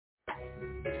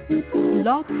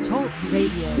Blog Talk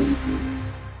Radio.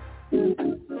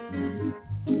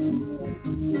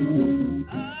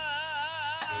 I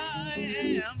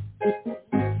am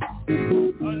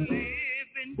a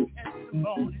living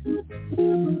testimony.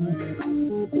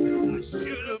 I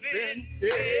should have been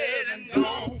dead and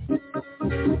gone.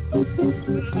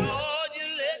 Lord, you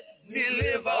let me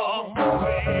live on.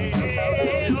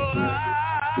 Well,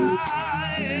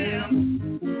 I am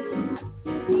a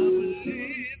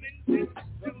living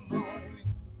testimony.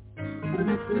 And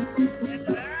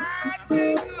I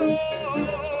thank the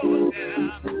Lord that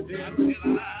I'm still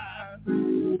alive.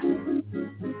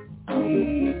 I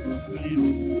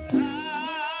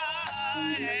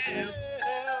am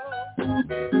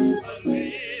a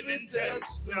living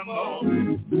testimony.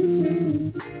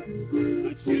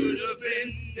 I should have been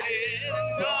dead and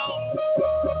gone.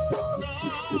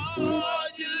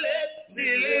 Lord, you let me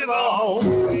live on.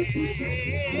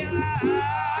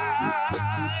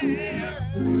 I am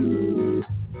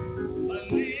a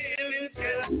living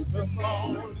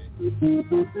testimony.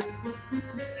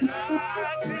 And I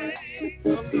thank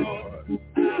the Lord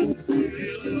I'm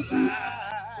still alive.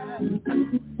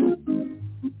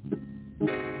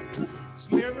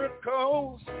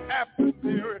 Miracles after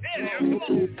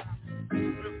miracles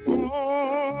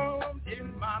performed in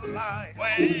my life.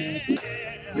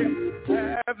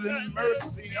 Having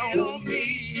mercy on me.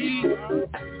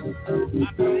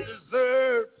 I don't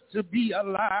deserve to be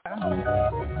alive.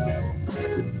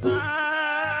 I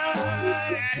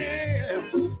am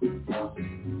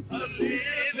a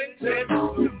living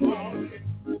testimony.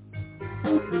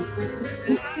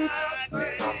 And I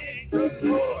thank the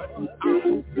Lord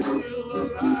I'm still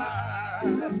alive.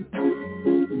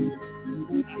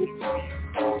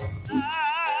 I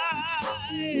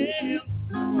am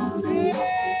a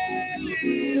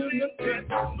living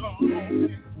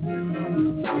testimony.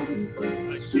 I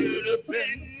should have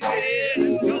been dead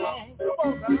and gone.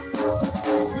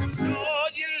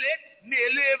 Lord, you let me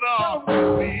live on. Well,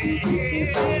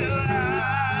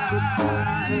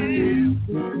 I am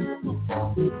a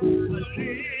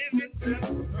living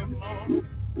testimony.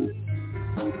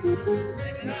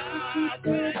 And I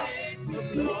thank the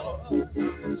Lord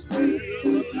I'm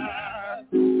still alive.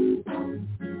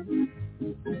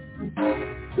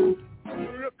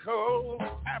 Miracle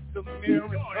after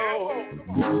miracle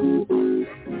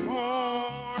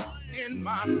in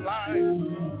my life,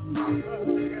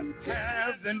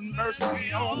 having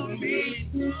mercy on me.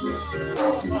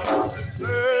 I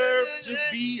deserve to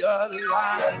be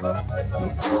alive. I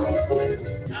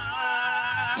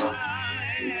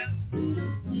am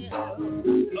a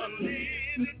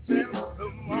living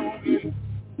testimony.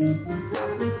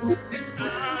 And I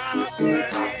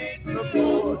thank the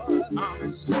Lord I'm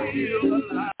still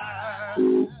alive.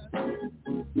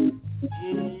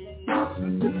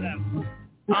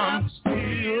 I'm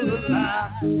still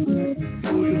alive.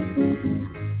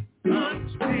 I'm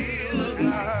still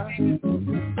alive.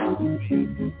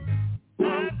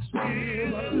 I'm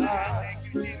still alive.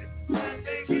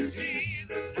 Thank you,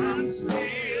 Jesus. I'm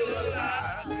still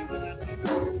alive.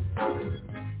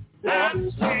 I'm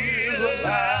still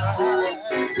alive.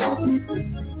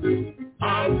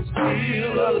 I'm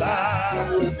still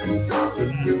alive.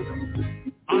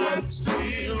 I'm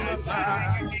still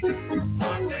alive.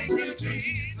 Thank you,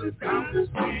 Jesus. I'm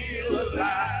still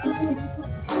alive.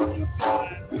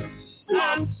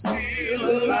 I'm still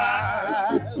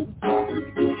alive.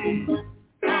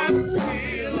 I'm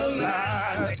still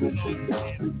alive.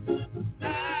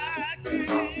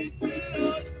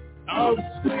 I'm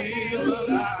still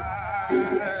alive.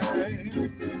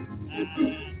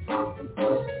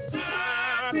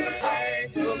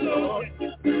 Thank the Lord.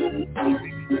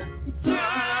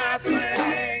 I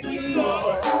thank you,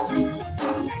 Lord.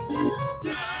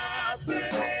 I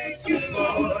thank you,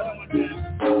 Lord.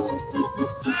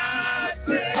 I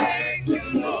thank you,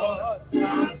 Lord.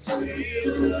 I'm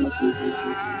still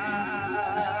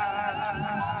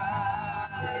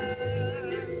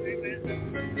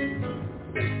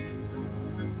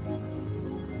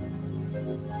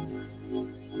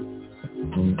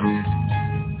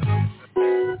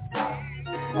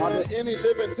Are there any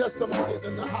living testimonies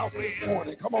in the house this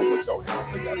morning? Come on, put your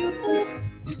hands together.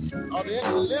 Are there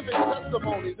any living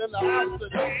testimonies in the house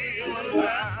today?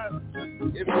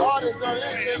 If God has done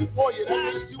anything for you, that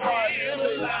means you are a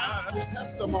living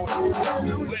testimony. Come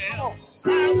on.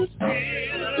 We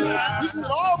should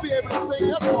all be able to sing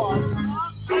that part.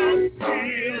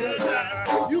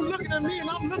 You looking at me and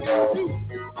I'm looking at you.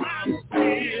 You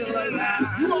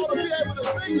ought to be able to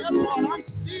sing that part.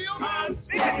 I'm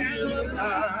still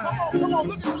alive. Come on,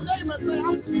 look at your neighbor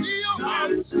and say,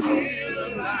 I'm still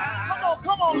alive.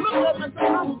 Come on, look at him and say,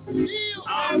 I'm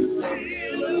I'm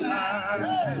still alive.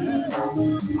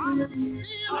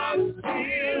 I'm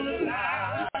still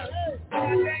alive.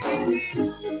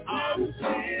 I'm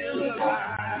still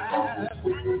alive.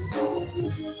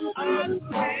 I'm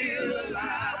still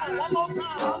alive. One more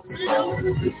time.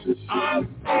 I'm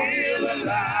still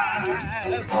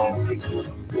alive.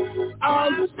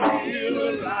 I'm still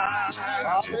alive.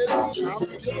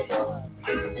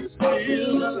 I'm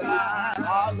still alive.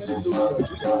 Hallelujah. We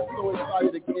are so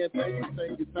excited again.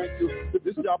 Thank you.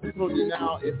 This is the opportunity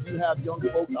now. If you have young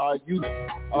folks, youth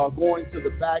going to the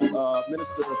back,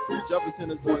 Minister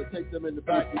Jefferson is going to take them in the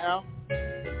back now.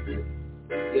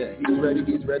 Yeah, he's ready. If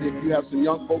you have some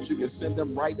young folks, you can send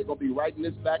them right. They're going to be right in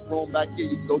this back room back here.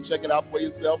 You can go check it out for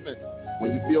yourself. And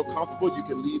when you feel comfortable, you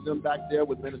can leave them back there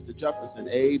with Minister Jefferson.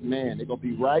 Amen. They're going to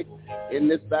be right in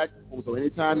this back room. So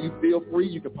anytime you feel free,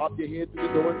 you can pop your head through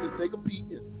the door and just take a peek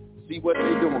and see what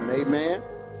they're doing. Amen.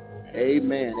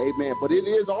 Amen. But it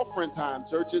is offering time,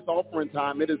 church. It's offering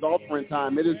time. It is offering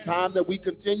time. It is time that we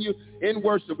continue in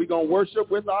worship. We're going to worship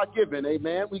with our giving.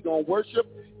 Amen. We're going to worship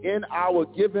in our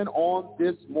giving on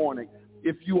this morning.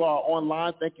 If you are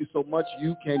online, thank you so much.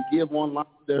 You can give online.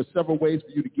 There are several ways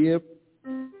for you to give.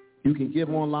 You can give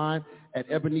online at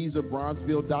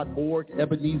EbenezerBronzeville.org,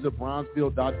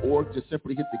 EbenezerBronzeville.org. Just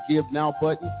simply hit the Give Now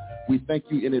button. We thank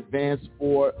you in advance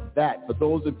for that. For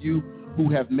those of you who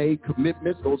have made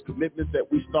commitments, those commitments that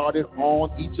we started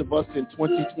on, each of us in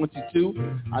 2022.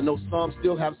 I know some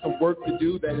still have some work to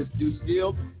do. That is, you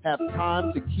still have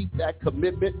time to keep that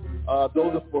commitment.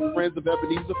 Those are for Friends of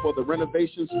Ebenezer for the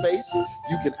renovation space.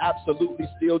 You can absolutely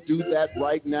still do that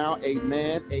right now.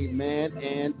 Amen, amen,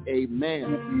 and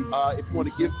amen. If you want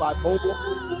to give by mobile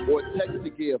or text to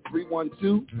give,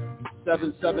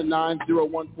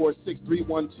 312-779-0146,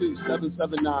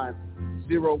 312-779-0146.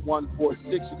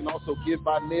 You can also give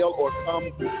by mail or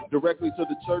come directly to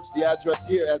the church. The address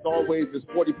here, as always, is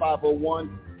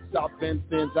 4501 South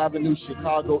Vincennes Avenue,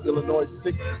 Chicago, Illinois,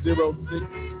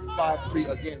 60653.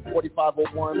 Again,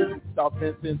 4501 South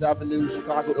Vincennes Avenue,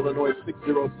 Chicago, Illinois,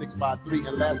 60653.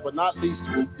 And last but not least,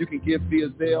 you can give via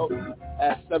Zelle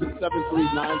at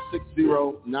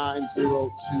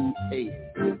 773-960-9028.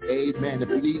 Amen. If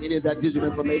you need any of that digital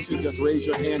information, just raise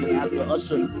your hand and ask the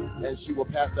usher, and she will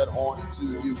pass that on to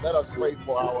you. Let us pray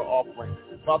for our offering.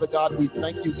 Father God, we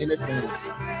thank you in advance.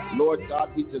 Lord God,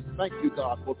 we just thank you,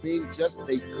 God, for being just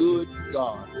a good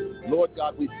God. Lord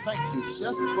God, we thank you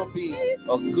just for being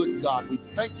a good God. We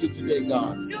thank you today,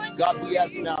 God. God, we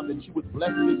ask now that you would bless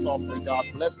this offering, God.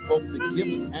 Bless both the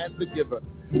giver and the giver.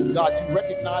 God, you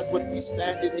recognize what we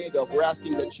stand in need of. We're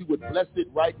asking that you would bless it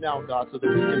right now, God, so that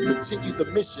we can continue the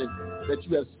mission that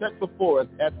you have set before us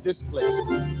at this place.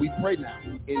 We pray now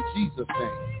in Jesus'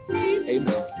 name.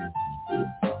 Amen.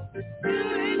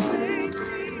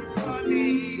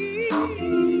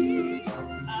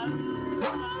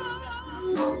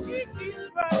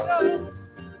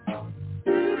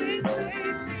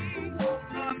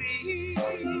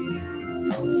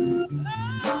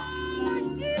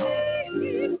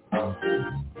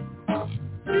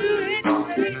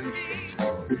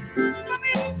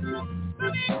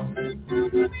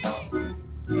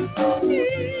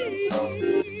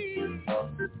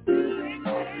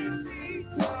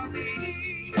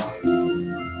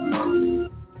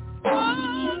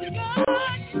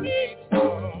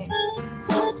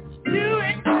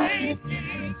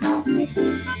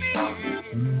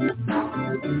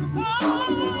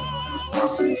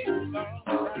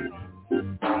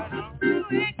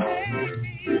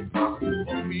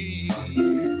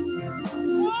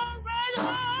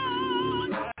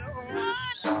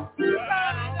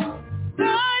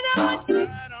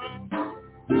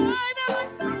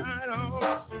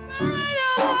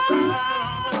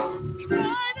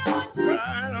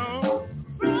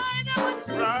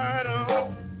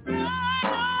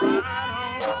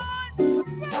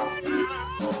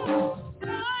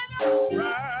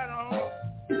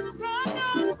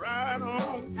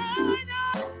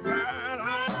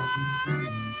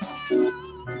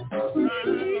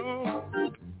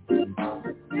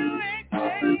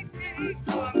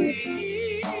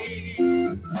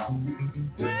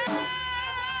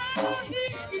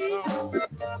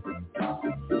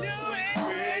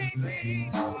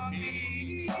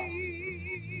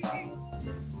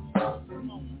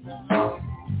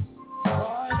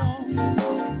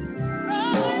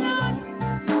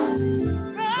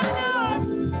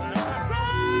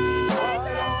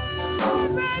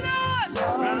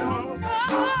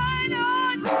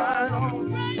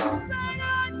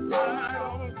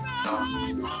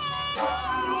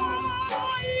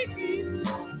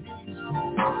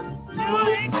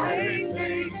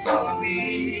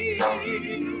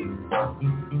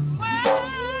 Doing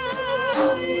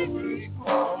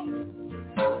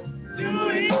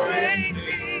great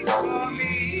things for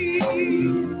me.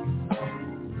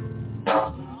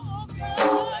 Oh,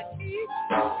 God, keep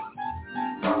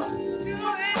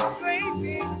doing great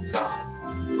things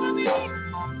for me, for me,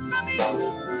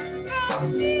 for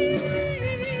me.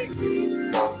 Doing great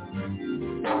things for me.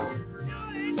 Oh,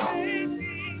 God, keep doing great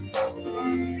things for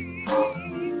me,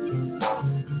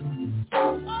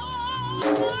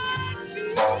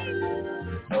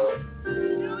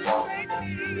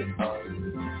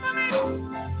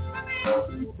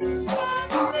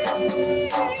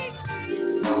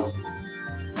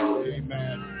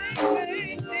 Amen.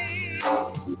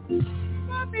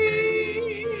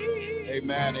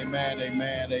 Amen, amen,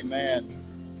 amen,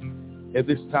 amen. At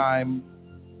this time,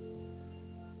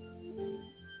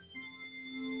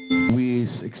 we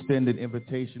extend an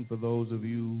invitation for those of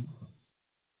you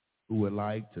who would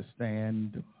like to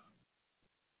stand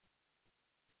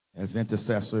as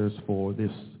intercessors for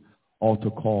this altar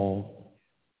call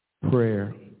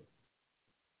prayer.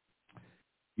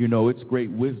 You know, it's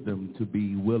great wisdom to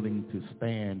be willing to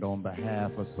stand on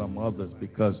behalf of some others,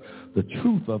 because the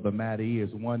truth of the matter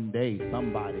is one day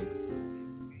somebody's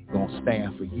going to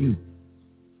stand for you.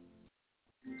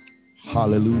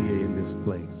 Hallelujah in this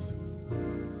place.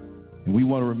 And we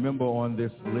want to remember on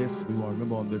this list,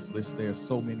 there are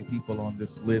so many people on this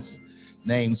list,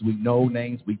 names we know,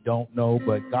 names we don't know,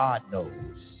 but God knows.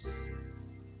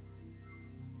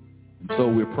 And so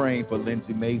we're praying for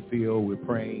Lindsay Mayfield, we're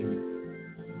praying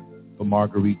for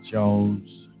Marguerite Jones.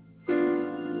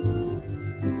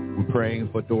 We're praying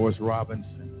for Doris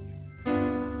Robinson.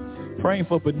 Praying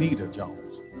for Benita Jones.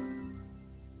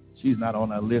 She's not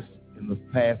on our list in the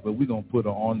past, but we're going to put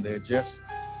her on there, just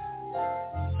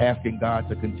asking God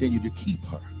to continue to keep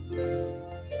her.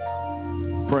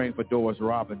 Praying for Doris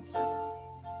Robinson,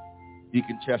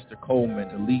 Deacon Chester Coleman,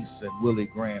 Elise and Willie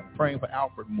Graham. Praying for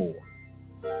Alfred Moore,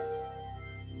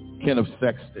 Kenneth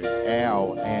Sexton,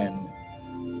 Al and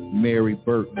Mary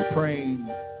Burton. We're praying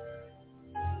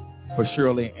for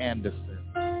Shirley Anderson,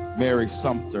 Mary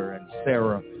Sumter, and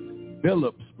Sarah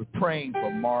Phillips. We're praying for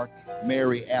Mark,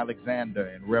 Mary Alexander,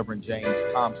 and Reverend James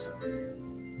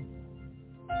Thompson.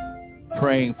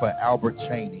 Praying for Albert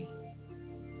Cheney,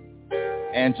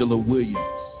 Angela Williams.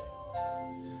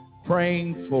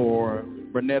 Praying for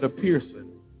Bernetta Pearson.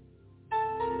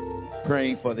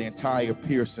 Praying for the entire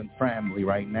Pearson family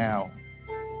right now.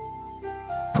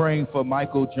 Praying for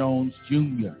Michael Jones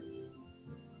Jr.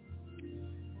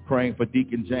 Praying for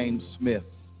Deacon James Smith.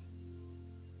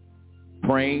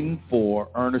 Praying for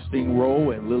Ernestine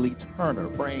Rowe and Lily Turner.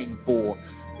 Praying for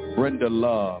Brenda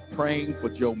Love. Praying for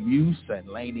Joe Muse and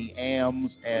Laney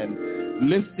Ames, and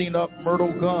lifting up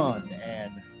Myrtle Gunn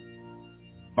and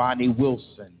Bonnie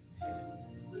Wilson,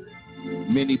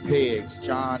 Minnie Peggs,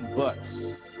 John Butts.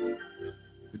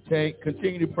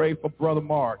 Continue to pray for Brother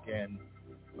Mark and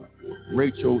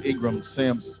Rachel Ingram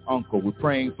Sims' uncle. We're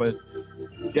praying for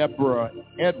Deborah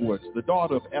Edwards, the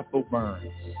daughter of Ethel Burns.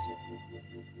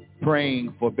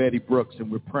 Praying for Betty Brooks, and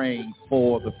we're praying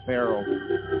for the Farrell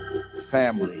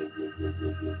family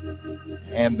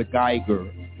and the Geiger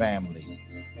family.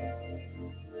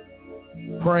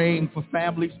 Praying for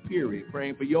families, period.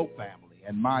 Praying for your family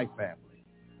and my family.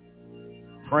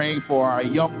 Praying for our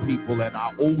young people and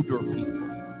our older people.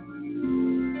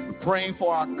 We're praying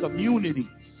for our communities.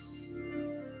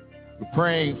 We're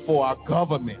praying for our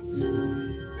government.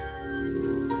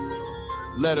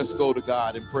 Let us go to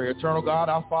God in prayer. Eternal God,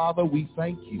 our Father, we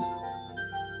thank you.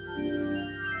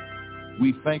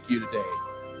 We thank you today.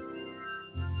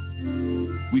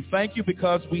 We thank you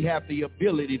because we have the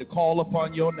ability to call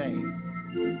upon your name.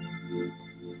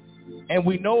 And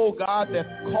we know, oh God, that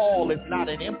call is not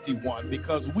an empty one,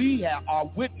 because we are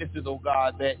witnesses, oh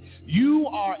God, that you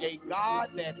are a God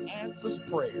that answers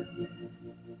prayer.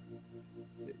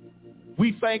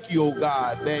 We thank you, oh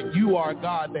God, that you are a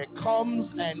God that comes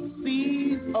and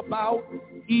sees about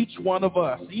each one of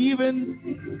us,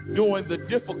 even during the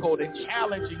difficult and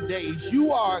challenging days.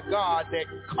 You are a God that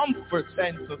comforts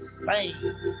and sustains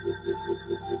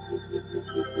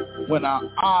when our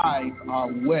eyes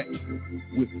are wet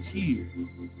with tears.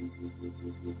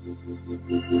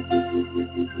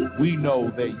 We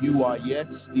know that you are yet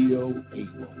still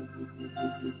able.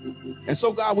 And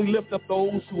so, God, we lift up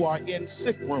those who are in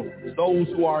sick rooms, those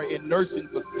who are in nursing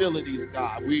facilities,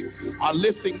 God. We are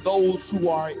lifting those who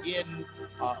are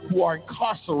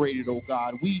incarcerated, oh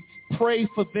God. We pray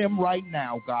for them right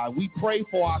now, God. We pray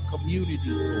for our communities,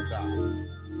 oh God.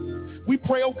 We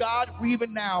pray, oh God,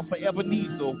 even now for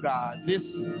Ebenezer, oh God, this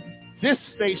this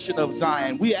station of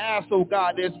Zion. We ask, oh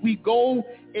God, as we go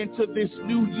into this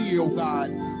new year, oh God,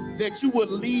 that you would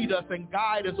lead us and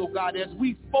guide us, oh God, as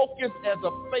we focus as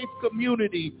a faith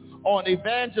community on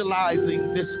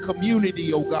evangelizing this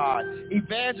community, oh God,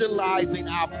 evangelizing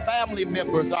our family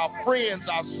members, our friends,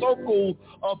 our circle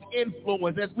of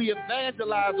influence, as we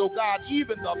evangelize, oh God,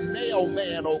 even the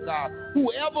mailman, oh God,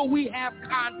 whoever we have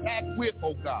contact with,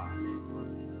 oh God,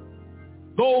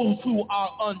 those who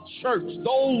are unchurched,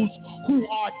 those who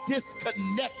are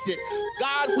disconnected.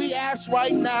 God, we ask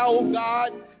right now, oh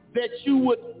God, that you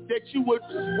would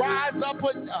rise up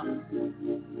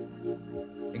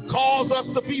and cause us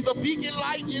to be the beacon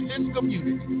light in this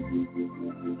community.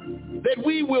 That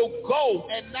we will go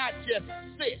and not just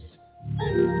sit,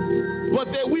 but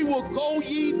that we will go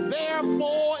ye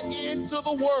therefore into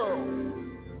the world,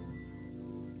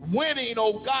 winning,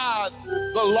 oh God,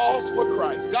 the lost for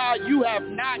Christ. God, you have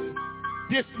not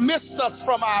dismissed us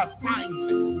from our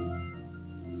assignment.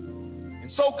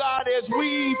 And so, God, as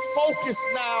we focus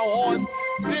now on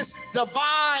this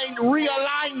divine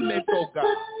realignment, oh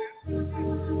God,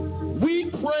 we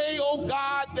pray, oh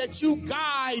God, that you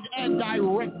guide and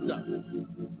direct us.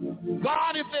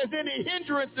 God, if there's any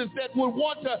hindrances that would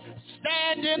want to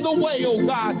stand in the way, oh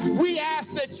God, we ask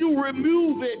that you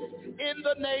remove it in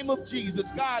the name of Jesus.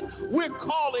 God, we're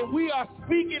calling, we are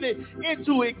speaking it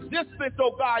into existence,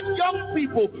 oh God. Young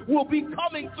people will be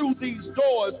coming through these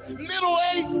doors.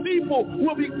 Middle-aged people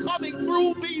will be coming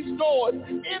through these doors.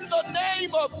 In the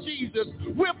name of Jesus,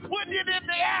 we're putting it in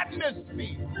the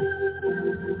atmosphere.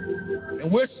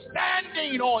 And we're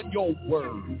standing on your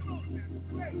word.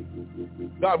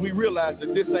 God, we realize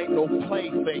that this ain't no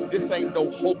plaything. This ain't no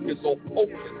hocus or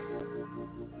pocus.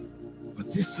 But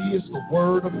this is the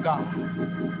word of God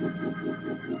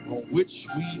on which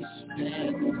we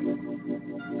stand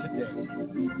today.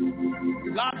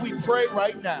 God, we pray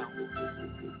right now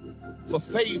for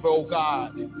favor, oh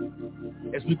God,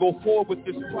 as we go forward with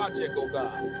this project, oh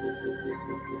God.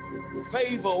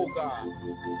 Favor, oh God,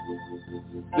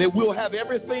 that we'll have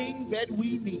everything that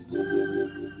we need.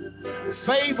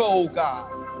 Favor, oh God,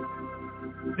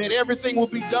 that everything will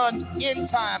be done in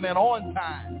time and on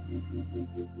time.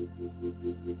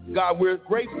 God, we're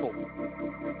grateful.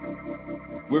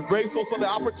 We're grateful for the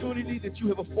opportunity that you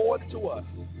have afforded to us.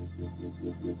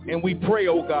 And we pray,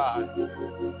 oh God,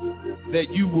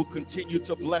 that you will continue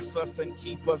to bless us and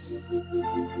keep us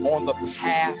on the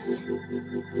path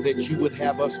that you would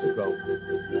have us to go.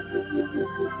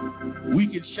 We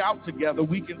can shout together,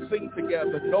 we can sing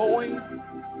together, knowing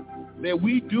that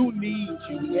we do need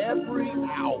you every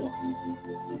hour,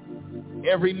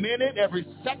 every minute, every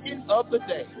second of the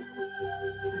day.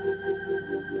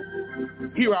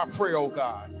 Hear our prayer, oh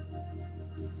God.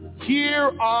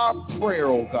 Hear our prayer,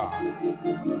 O God,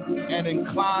 and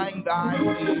incline thine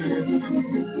ears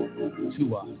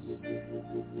to us.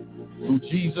 Through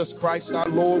Jesus Christ our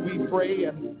Lord we pray,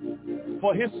 and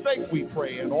for his sake we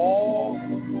pray, and all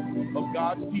of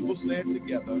God's people said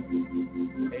together,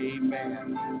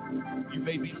 amen. You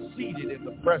may be seated in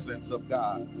the presence of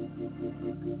God.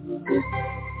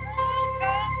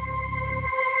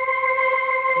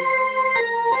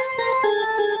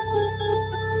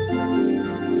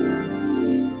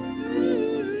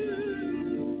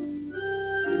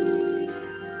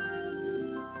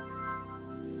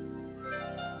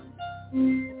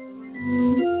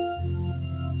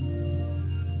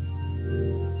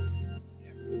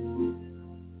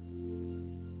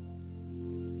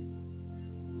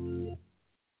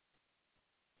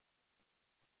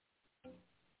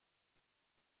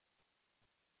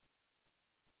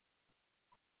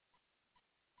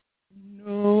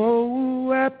 No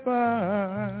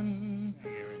weapon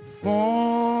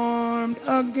formed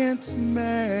against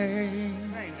me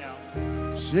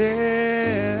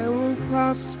shall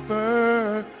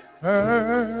prosper.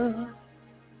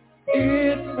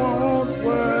 It won't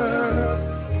work.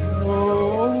 No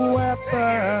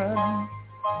weapon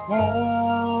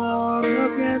formed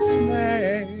against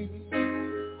me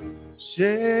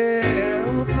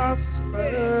shall prosper.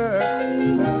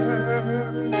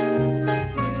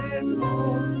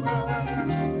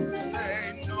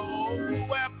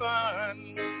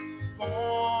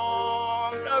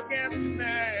 Against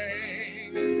me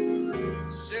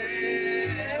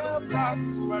shall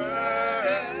prosper.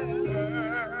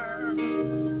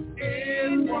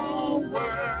 It won't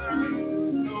work.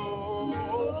 No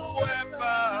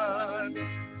weapon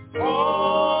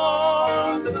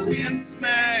formed against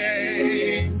me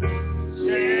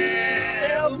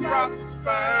shall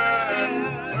prosper.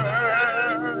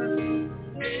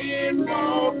 It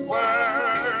won't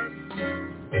work.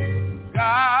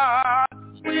 God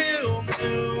will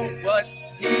do what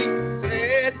he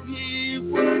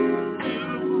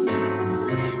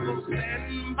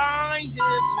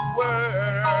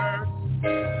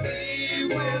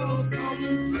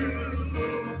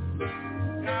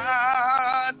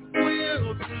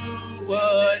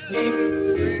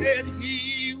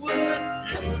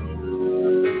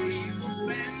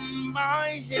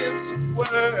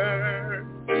word.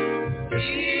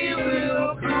 He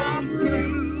will come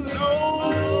through.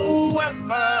 No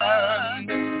weapon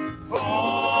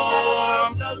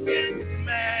formed against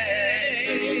me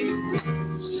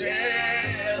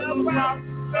shall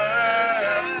prosper.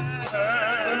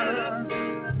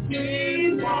 He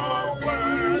won't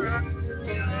work.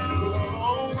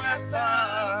 No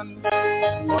weapon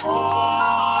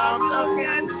formed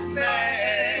against me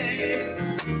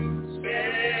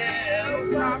shall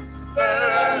prosper.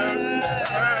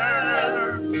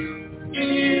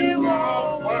 It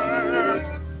won't work.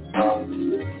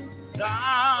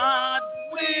 God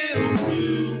will do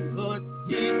what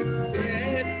He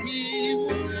said He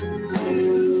would do.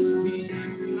 He's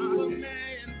not a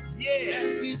man, yes,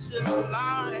 He should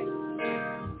lie.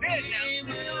 He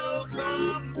will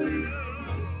come through.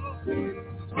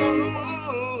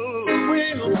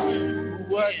 Will do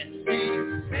what He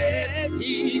said He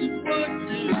would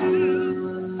do.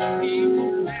 He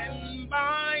will stand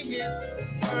by His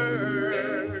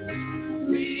word.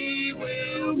 He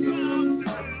will come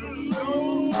through. No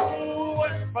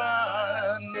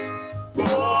weapon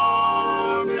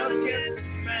formed against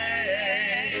me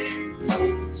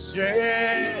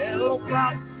shall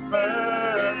prosper.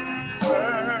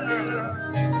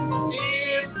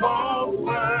 It won't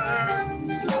work.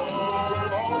 No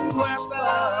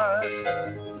weapon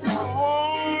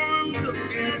formed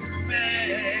against me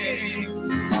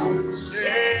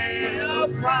shall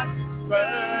prosper.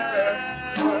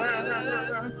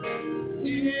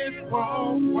 It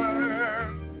won't work.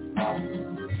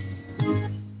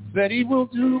 That He will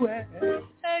do it.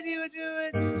 That He will do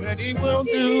it. That He will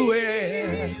do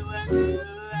it.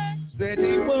 That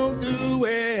He will do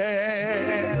it.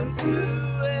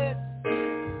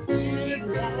 It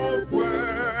won't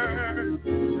work.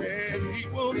 That He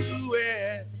will do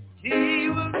it. He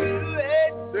will do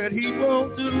it. That He will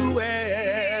do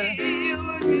it. He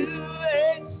will do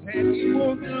it. That He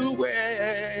will do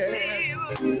it. He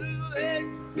will do it.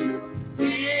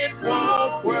 It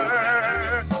won't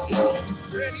work.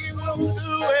 That He will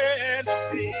do it.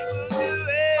 He will do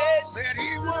it. That He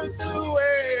will do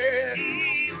it. He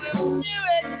will do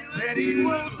it. That He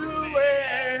will do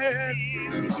it.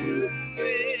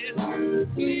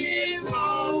 It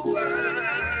won't work.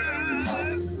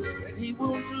 That He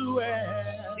will do it.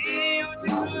 He will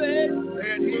do it.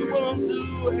 That He will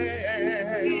do it.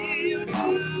 He will do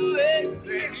it. That He will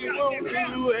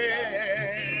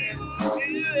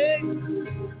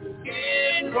do it.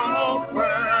 It won't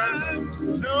work.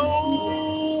 No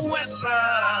weapon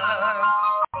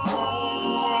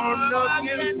formed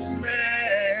against me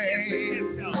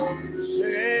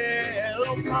shall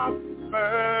prosper.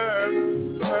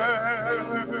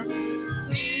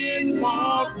 It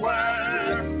won't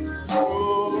work. No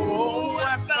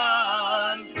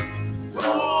weapon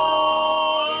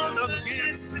formed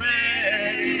against me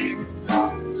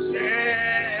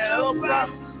shall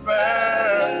prosper.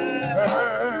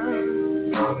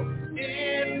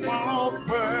 It won't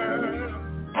work.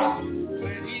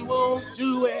 But He won't do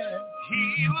it. He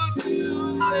will do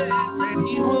it. And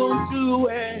He will do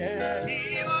it.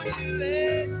 He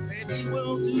will do it. And He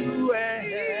will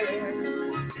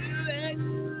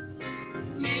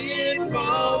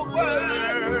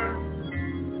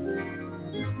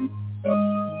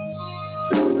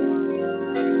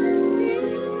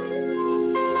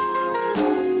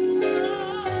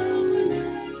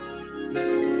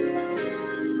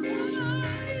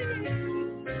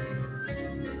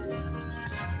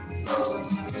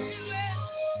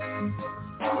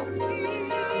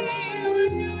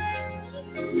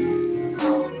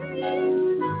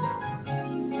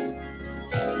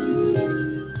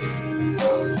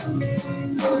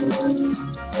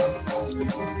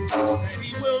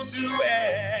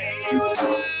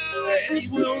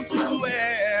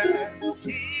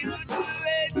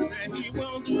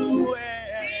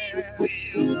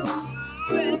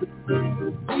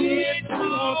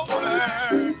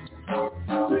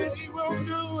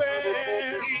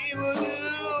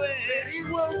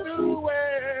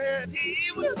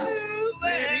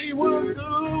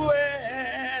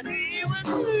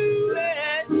do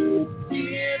it.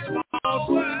 It won't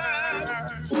work.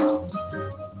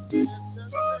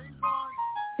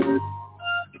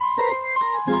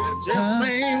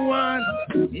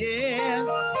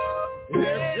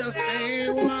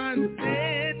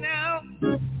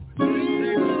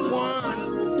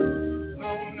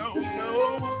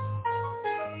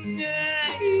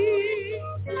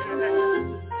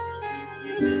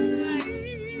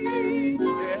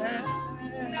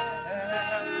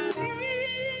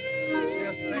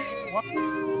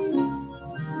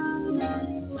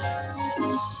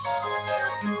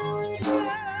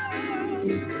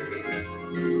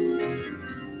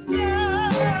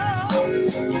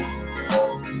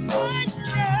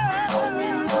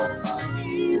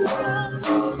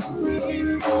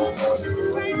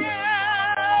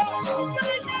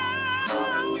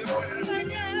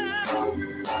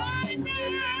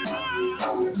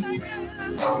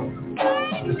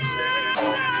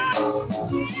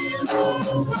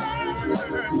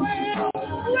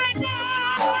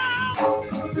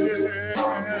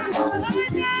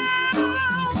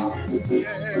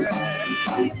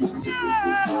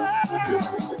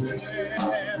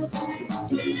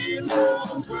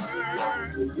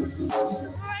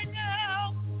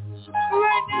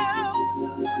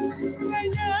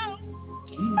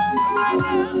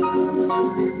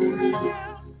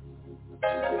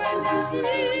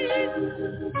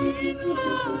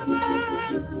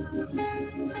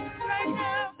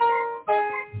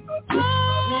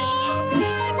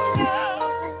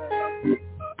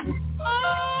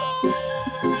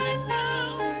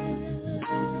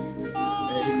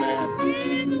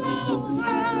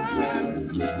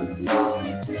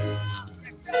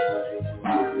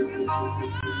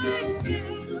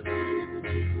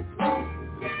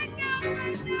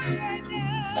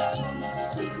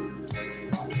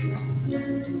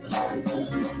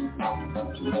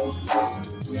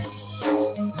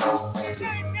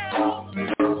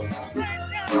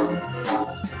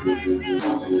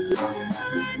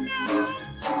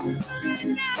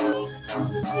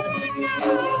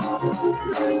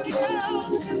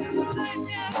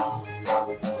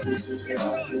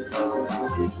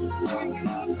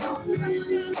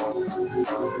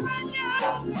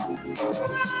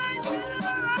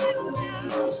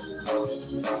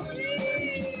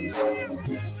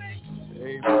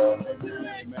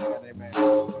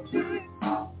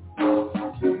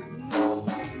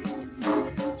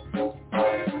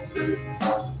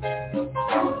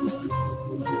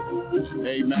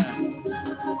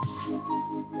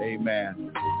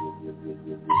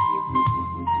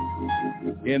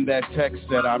 In that text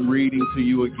that I'm reading to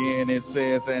you again, it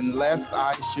says, "And lest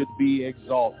I should be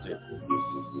exalted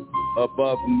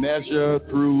above measure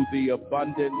through the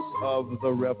abundance of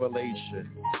the revelation,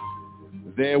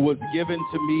 there was given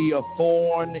to me a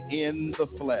thorn in the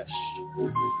flesh,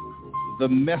 the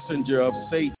messenger of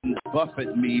Satan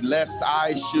buffeted me, lest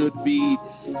I should be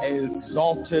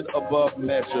exalted above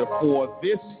measure. For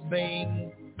this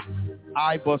thing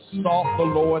I besought the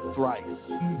Lord thrice,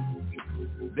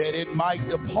 that it might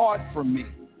depart from me.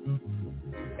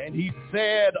 And he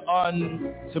said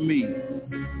unto me,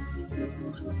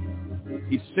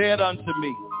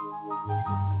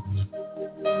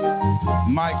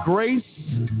 my grace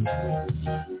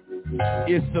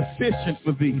is sufficient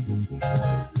for thee,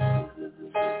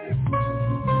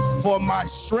 for my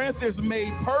strength is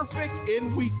made perfect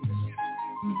in weakness.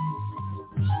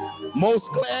 Most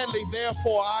gladly,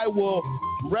 therefore, I will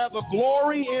rather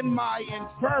glory in my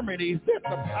infirmities, that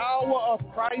the power of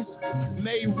Christ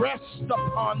may rest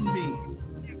upon me.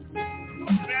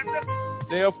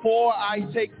 Therefore, I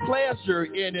take pleasure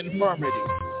in infirmities,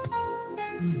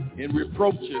 in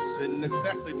reproaches, in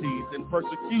necessities, in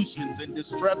persecutions, in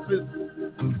distresses,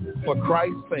 for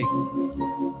Christ's sake.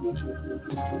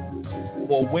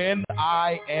 For when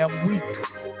I am weak,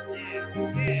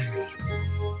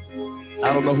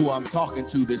 I don't know who I'm talking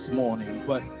to this morning,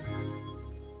 but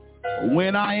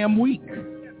when I am weak,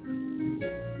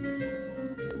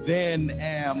 then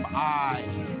am I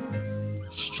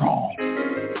strong.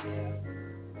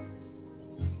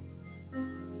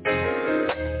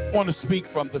 I want to speak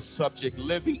from the subject,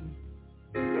 living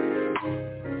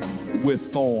with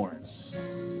thorns.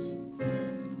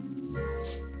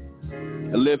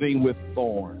 Living with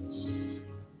thorns.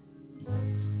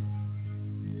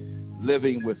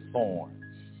 Living with thorns.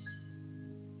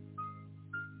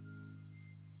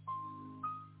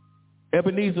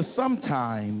 Ebenezer,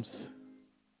 sometimes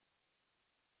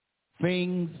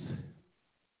things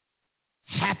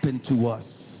happen to us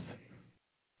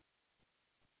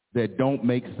that don't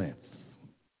make sense.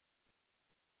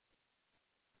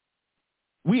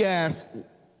 We ask,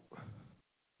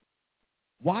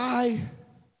 why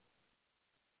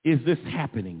is this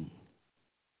happening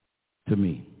to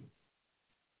me?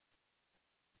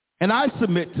 And I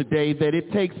submit today that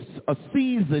it takes a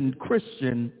seasoned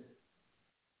Christian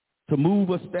to move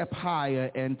a step higher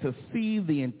and to see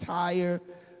the entire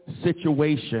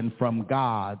situation from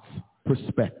God's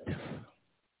perspective.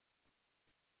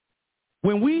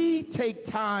 When we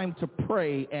take time to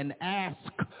pray and ask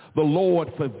the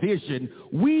Lord for vision,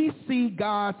 we see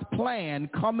God's plan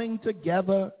coming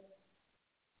together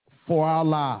for our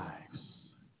lives,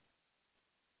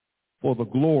 for the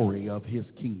glory of his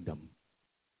kingdom.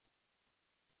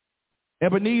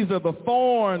 Ebenezer, the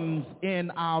thorns in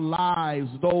our lives,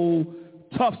 though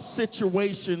tough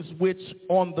situations which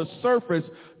on the surface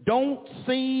don't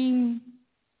seem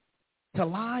to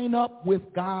line up with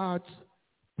God's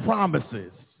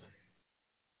promises,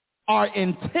 are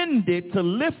intended to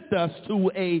lift us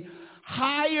to a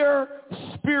higher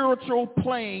spiritual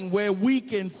plane where we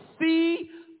can see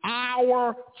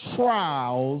our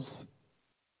trials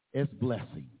as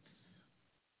blessings.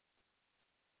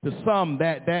 To some,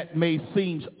 that may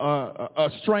seem a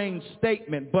strange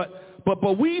statement,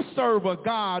 but we serve a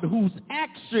God whose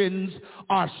actions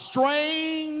are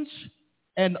strange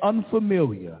and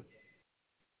unfamiliar.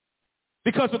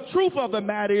 Because the truth of the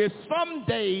matter is, some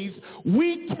days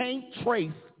we can't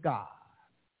trace God.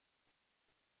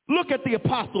 Look at the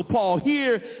Apostle Paul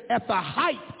here at the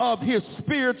height of his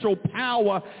spiritual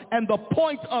power and the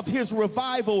point of his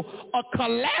revival. A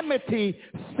calamity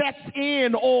sets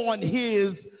in on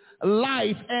his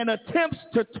life and attempts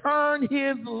to turn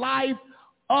his life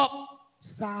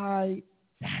upside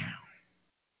down.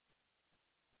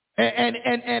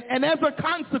 And as a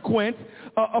consequence,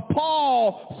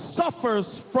 Paul suffers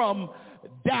from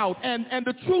doubt. And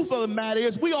the truth of the matter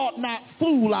is, we ought not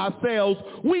fool ourselves.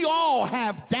 We all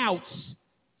have doubts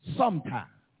sometimes.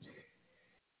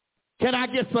 Can I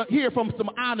hear from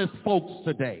some honest folks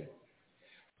today?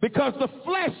 Because the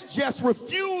flesh just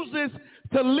refuses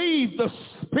to leave the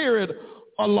spirit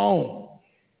alone.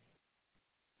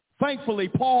 Thankfully,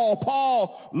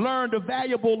 Paul learned a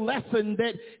valuable lesson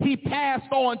that he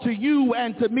passed on to you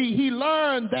and to me. He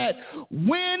learned that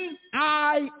when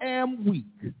I am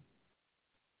weak,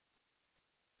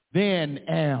 then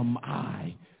am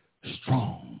I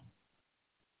strong.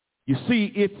 You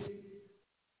see, it's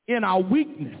in our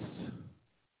weakness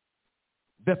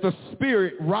that the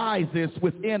Spirit rises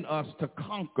within us to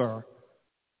conquer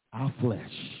our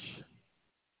flesh.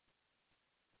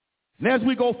 And as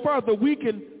we go further, we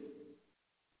can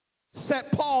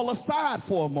set Paul aside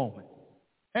for a moment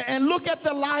and look at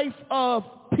the life of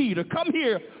Peter. Come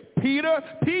here, Peter.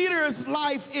 Peter's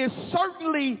life is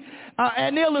certainly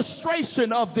an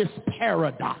illustration of this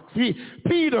paradox.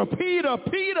 Peter,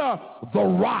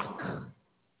 the rock.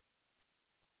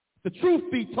 The truth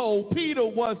be told, Peter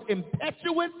was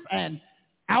impetuous and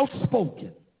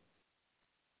outspoken.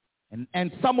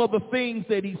 And some of the things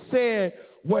that he said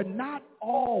were not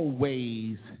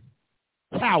always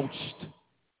couched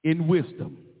in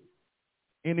wisdom.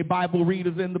 Any Bible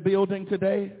readers in the building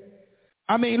today?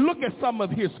 I mean, look at some of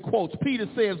his quotes. Peter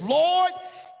says, Lord,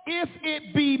 if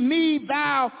it be me,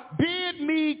 thou bid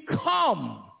me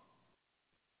come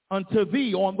unto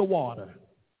thee on the water.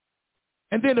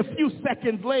 And then a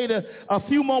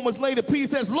few moments later,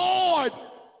 Peter says, Lord,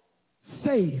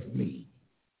 save me.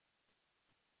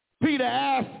 Peter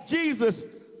asked Jesus,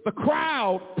 the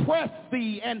crowd pressed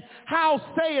thee, and how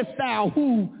sayest thou,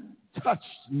 who touched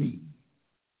me?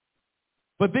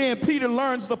 But then Peter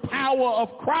learns the power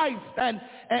of Christ and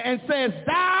says,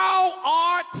 thou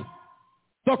art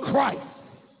the Christ,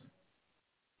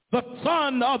 the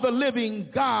Son of the living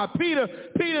God. Peter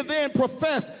then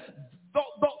professed,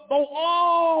 though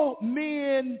all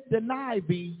men deny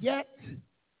thee, yet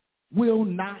will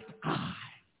not I.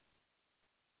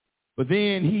 But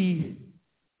then he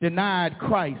denied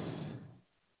Christ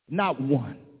not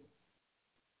one,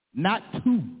 not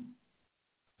two,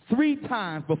 3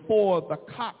 times before the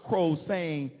cock crows,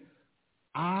 saying,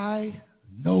 I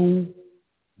know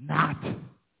not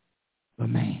the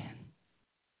man.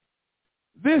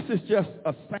 This is just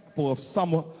a sample of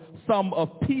some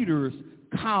of Peter's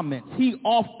comments. He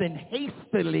often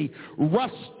hastily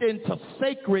rushed into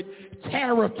sacred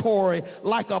territory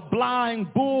like a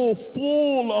blind bull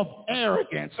full of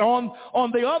arrogance. On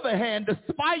the other hand,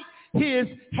 despite his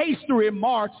hasty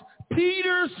remarks,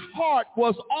 Peter's heart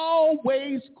was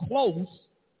always close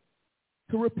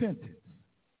to repentance.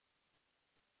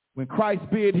 When Christ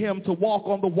bid him to walk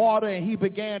on the water and he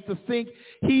began to sink,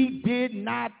 he did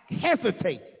not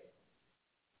hesitate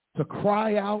to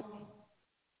cry out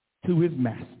to his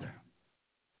master.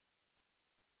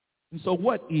 And so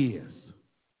what is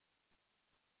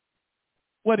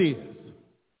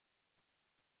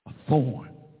a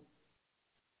thorn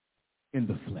in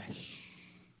the flesh?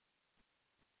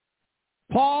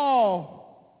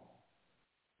 Paul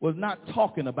was not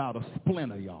talking about a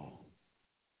splinter, y'all,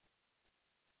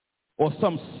 or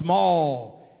some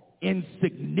small,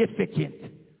 insignificant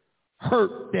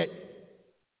hurt that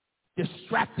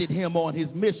distracted him on his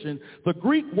mission. The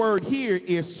Greek word here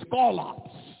is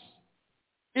skolops.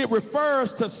 It refers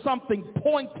to something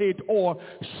pointed or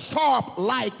sharp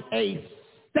like a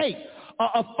stake.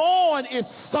 A thorn is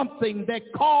something that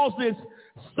causes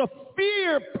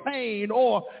severe pain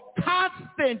or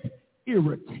constant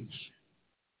irritation.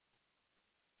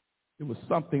 It was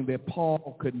something that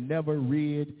Paul could never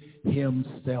rid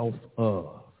himself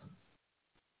of.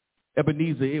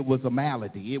 Ebenezer, it was a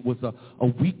malady. It was a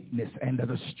weakness and a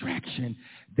distraction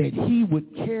that he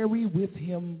would carry with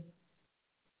him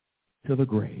to the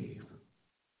grave.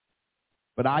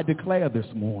 But I declare this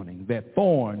morning that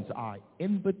thorns are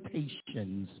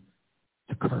invitations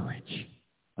to courage.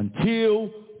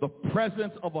 Until the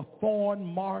presence of a thorn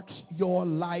marks your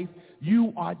life,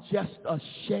 you are just a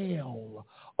shell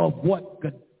of what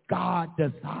God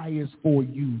desires for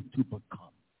you to become.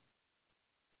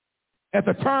 At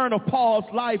the turn of Paul's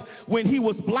life, when he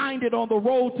was blinded on the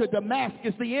road to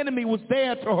Damascus, the enemy was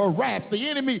there to harass. The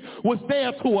enemy was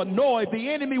there to annoy. The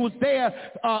enemy was there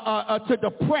to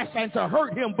depress and to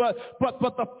hurt him. But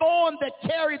the thorn that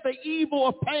carried the evil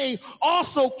of pain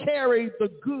also carried the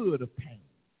good of pain.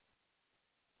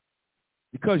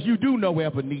 Because you do know,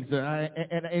 Ebenezer,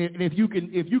 and if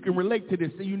you can relate to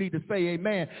this, you need to say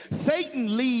amen.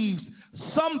 Satan leaves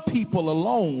some people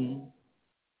alone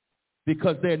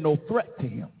because they're no threat to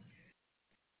him.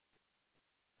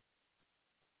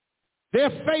 Their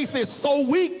faith is so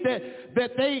weak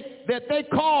that they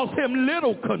cause him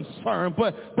little concern.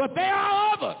 But there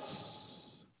are others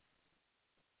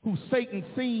who Satan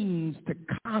seems to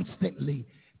constantly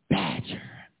badger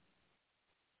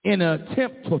in an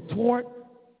attempt to thwart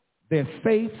their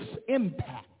faith's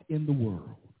impact in the world.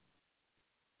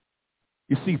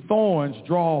 You see, thorns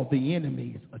draw the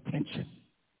enemy's attention,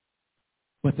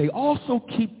 but they also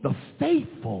keep the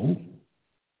faithful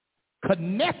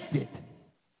connected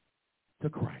to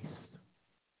Christ.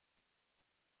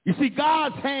 You see,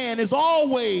 God's hand is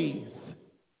always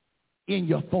in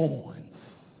your thorns.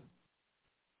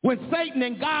 When Satan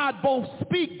and God both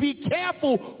speak, be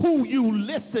careful who you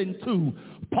listen to.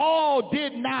 Paul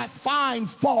did not find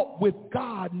fault with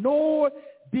God, nor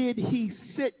did he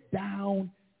sit down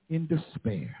in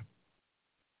despair.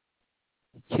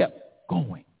 He kept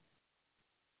going.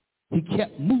 He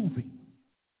kept moving.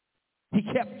 He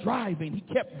kept driving. He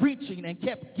kept reaching and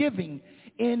kept giving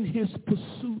in his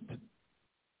pursuit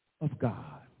of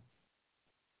God.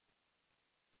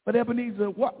 But Ebenezer,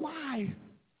 why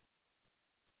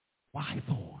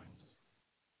thorns?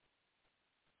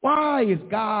 Why is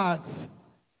God's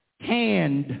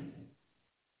hand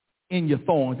in your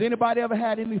thorns? Anybody ever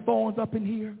had any thorns up in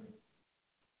here?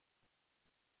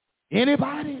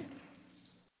 Anybody?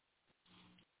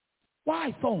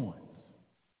 Why thorns?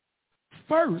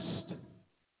 First,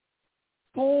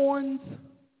 thorns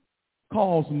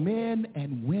cause men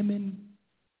and women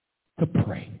to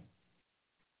pray.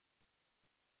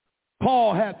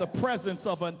 Paul had the presence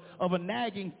of a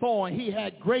nagging thorn. He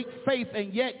had great faith,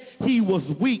 and yet he was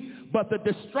weak. But the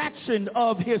distraction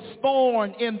of his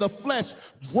thorn in the flesh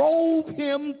drove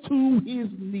him to his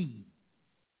knees.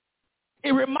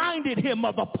 It reminded him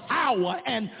of the power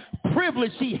and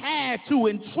privilege he had to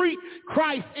entreat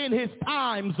Christ in his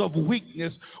times of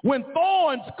weakness. When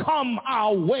thorns come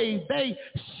our way, they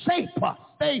shape us.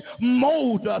 They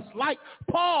mold us. Like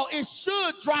Paul, it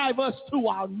should drive us to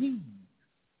our knees.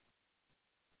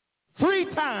 3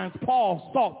 times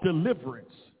Paul sought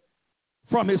deliverance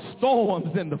from his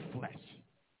storms in the flesh.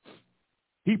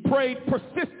 He prayed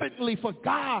persistently for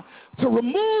God to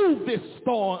remove this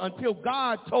thorn until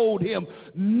God told him,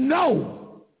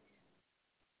 no,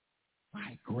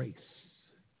 my grace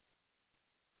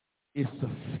is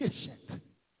sufficient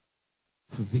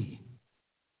for thee.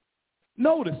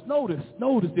 Notice,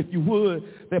 if you would,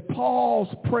 that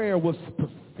Paul's prayer was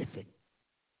specific.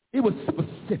 It was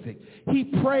specific. He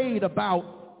prayed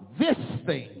about this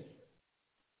thing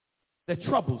that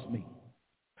troubles me.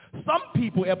 Some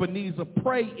people, Ebenezer,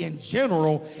 pray in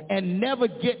general and never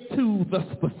get to the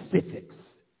specifics.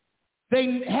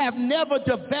 They have never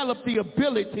developed the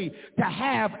ability to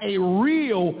have a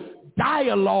real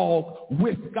dialogue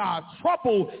with God.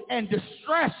 Trouble and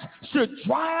distress should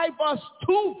drive us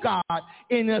to God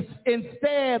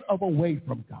instead of away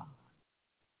from God.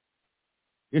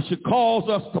 It should cause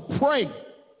us to pray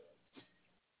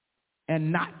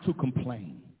and not to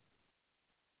complain.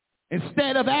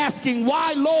 Instead of asking,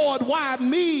 why, Lord, why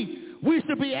me? We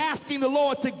should be asking the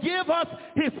Lord to give us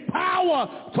his power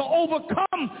to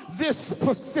overcome this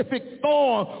specific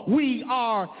thorn we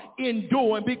are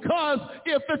enduring. Because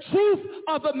if the truth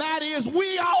of the matter is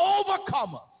we are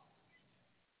overcomers,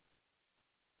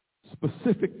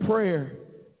 specific prayer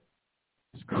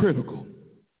is critical.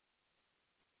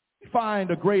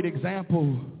 Find a great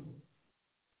example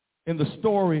in the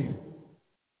story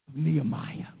of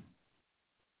Nehemiah.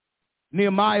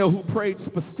 Nehemiah, who prayed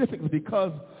specifically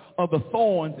because of the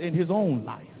thorns in his own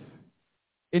life.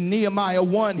 In Nehemiah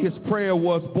 1, his prayer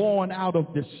was born out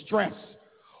of distress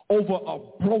over a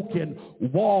broken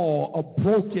wall, a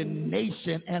broken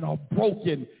nation, and a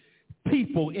broken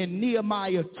people. In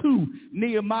Nehemiah 2,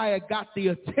 Nehemiah got the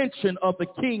attention of the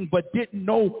king but didn't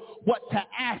know what to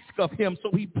ask of him, so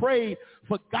he prayed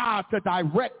for God to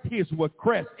direct his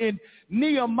request. In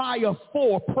Nehemiah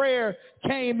 4, prayer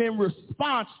came in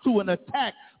response to an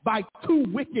attack by two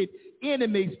wicked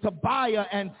enemies, Tobiah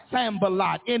and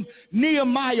Sanballat. In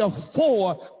Nehemiah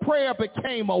 4, prayer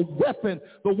became a weapon.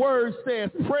 The word says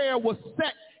prayer was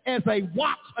set as a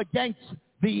watch against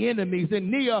the enemies. In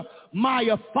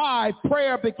Nehemiah 5,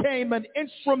 prayer became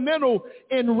instrumental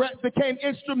in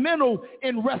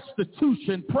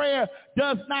restitution. Prayer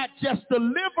does not just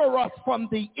deliver us from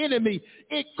the enemy,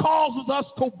 it causes us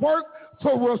to work to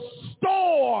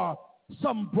restore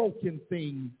some broken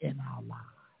thing in our lives.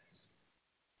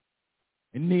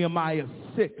 In Nehemiah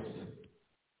 6,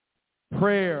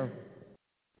 prayer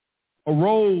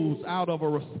arose out of a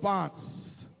response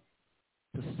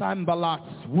to Sanballat's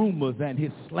rumors and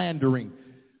his slandering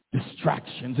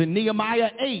distractions. In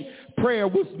Nehemiah 8, prayer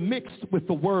was mixed with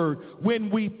the word. When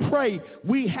we pray,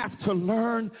 we have to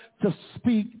learn to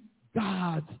speak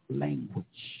God's language.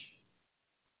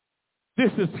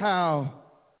 This is how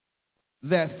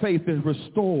that faith is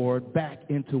restored back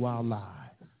into our lives.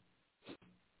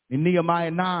 In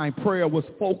Nehemiah 9, prayer was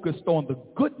focused on the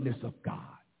goodness of God.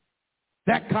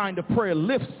 That kind of prayer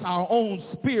lifts our own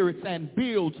spirits and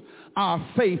builds our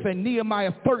faith. In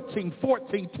Nehemiah 13,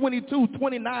 14, 22,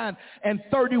 29, and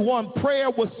 31, prayer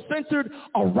was centered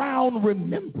around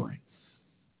remembrance.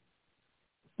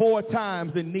 4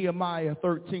 times in Nehemiah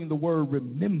 13, the word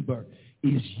remember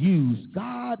is used.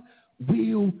 God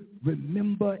will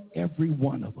remember every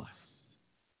one of us.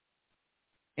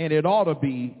 And it ought to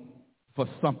be for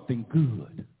something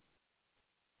good.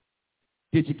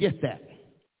 Did you get that?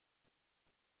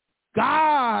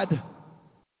 God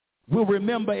will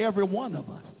remember every one of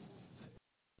us.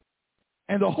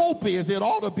 And the hope is it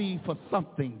ought to be for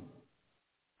something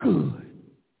good.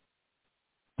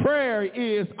 Prayer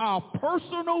is our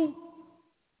personal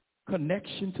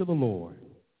connection to the Lord.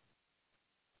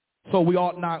 So we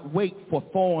ought not wait for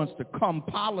thorns to come.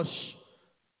 Polish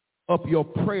up your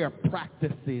prayer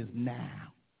practices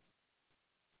now.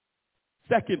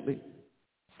 Secondly,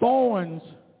 thorns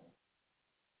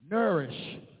nourish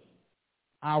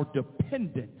our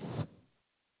dependence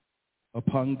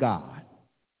upon God.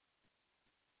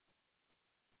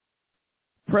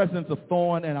 Presence of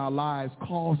thorn in our lives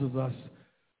causes us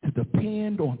to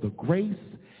depend on the grace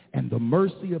and the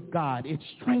mercy of God. It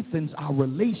strengthens our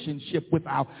relationship with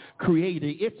our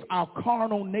Creator. It's our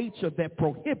carnal nature that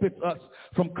prohibits us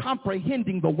from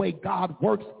comprehending the way God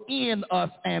works in us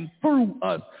and through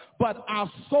us. But our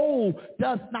soul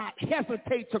does not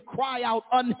hesitate to cry out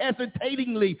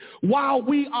unhesitatingly while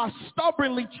we are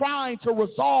stubbornly trying to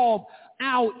resolve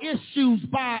our issues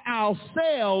by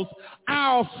ourselves.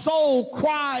 Our soul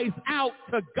cries out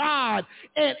to God,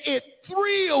 and it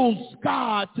thrills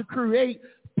God to create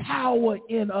power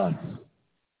in us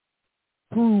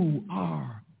through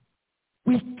our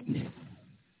weakness.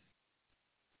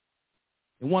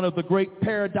 In one of the great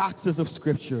paradoxes of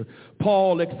Scripture,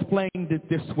 Paul explained it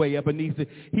this way, Ebenezer.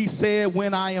 He said,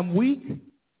 when I am weak,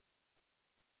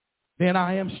 then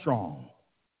I am strong.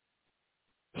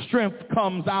 Strength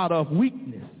comes out of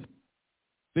weakness,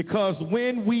 because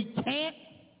when we can't,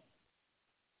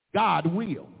 God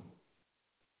will.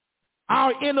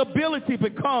 Our inability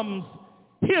becomes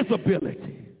His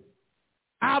ability.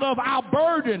 Out of our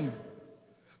burden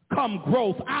comes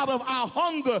growth. Out of our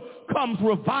hunger comes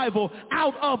revival.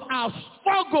 Out of our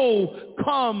struggle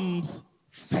comes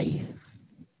faith.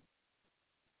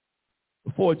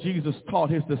 Before Jesus taught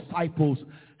his disciples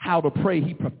how to pray,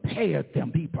 he prepared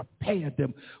them. He prepared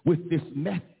them with this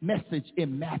message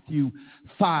in Matthew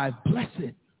 5.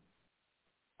 Blessed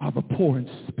are the poor in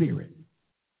spirit,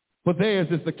 for theirs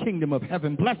is the kingdom of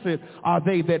heaven. Blessed are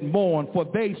they that mourn, for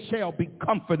they shall be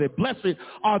comforted. Blessed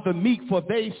are the meek, for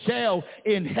they shall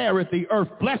inherit the earth.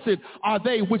 Blessed are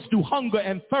they which do hunger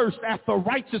and thirst after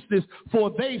righteousness,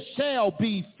 for they shall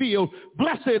be filled.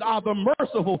 Blessed are the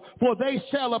merciful, for they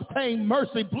shall obtain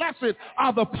mercy. Blessed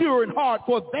are the pure in heart,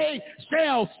 for they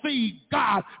shall see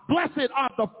God. Blessed are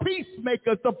the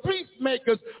peacemakers,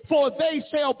 for they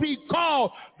shall be called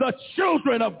the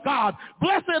children of God.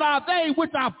 Blessed are they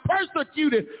which are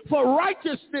persecuted for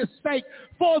righteousness' sake,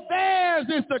 for theirs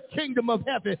is the kingdom of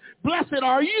heaven. Blessed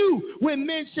are you when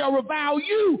men shall revile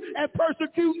you and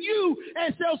persecute you,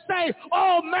 and shall say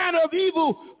all manner of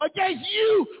evil against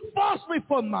you falsely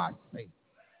for my sake.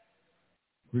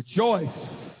 Rejoice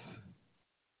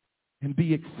and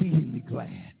be exceedingly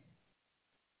glad.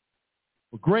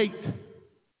 For great,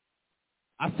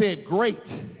 I said great,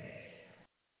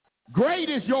 great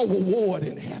is your reward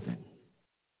in heaven.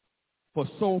 For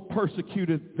so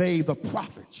persecuted they the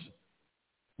prophets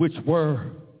which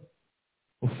were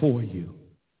before you.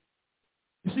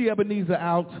 You see, Ebenezer,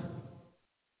 out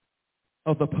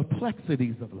of the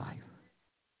perplexities of life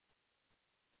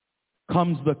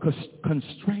comes the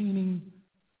constraining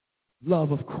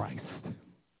love of Christ.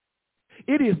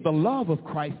 It is the love of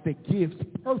Christ that gives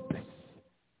purpose,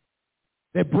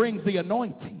 that brings the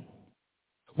anointing,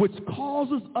 which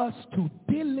causes us to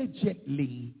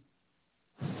diligently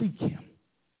seek him.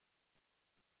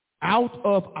 Out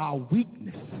of our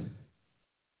weakness,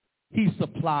 he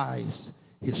supplies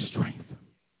his strength.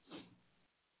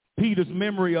 Peter's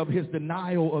memory of his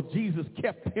denial of Jesus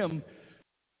kept him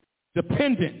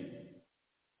dependent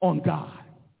on God.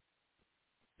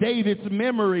 David's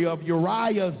memory of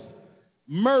Uriah's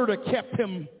murder kept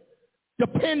him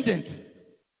dependent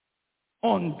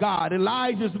on God.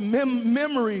 Elijah's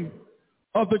memory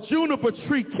of the juniper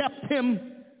tree kept him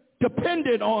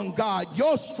dependent on God.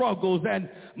 Your struggles and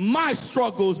my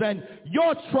struggles and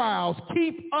your trials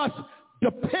keep us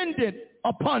dependent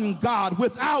upon God.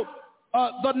 Without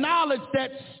the knowledge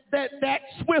that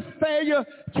swift failure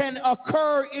can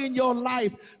occur in your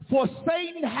life, for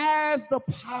Satan has the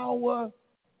power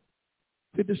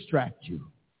to distract you.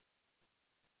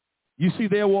 You see,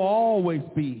 there will always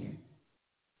be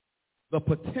the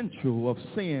potential of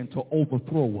sin to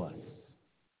overthrow us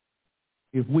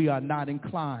if we are not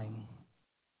inclined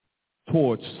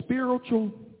towards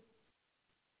spiritual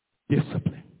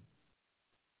discipline.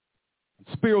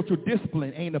 Spiritual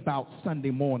discipline ain't about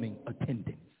Sunday morning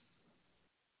attendance.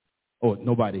 Oh,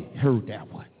 nobody heard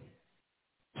that one.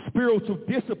 Spiritual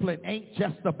discipline ain't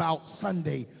just about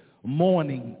Sunday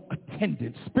morning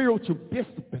attendance. Spiritual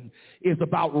discipline is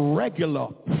about regular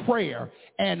prayer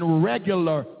and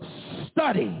regular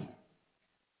study.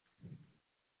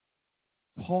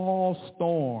 Paul's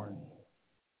thorn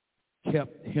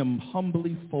kept him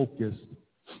humbly focused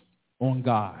on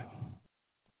God.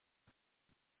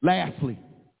 Lastly,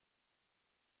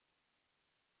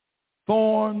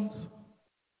 thorns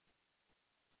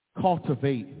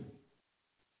cultivate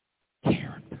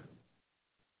character.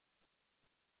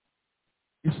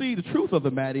 You see, the truth of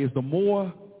the matter is the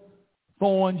more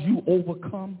thorns you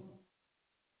overcome,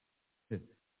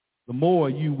 the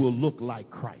more you will look like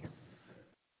Christ.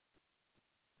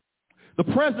 The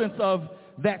presence of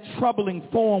that troubling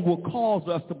thorn will cause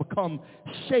us to become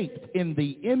shaped in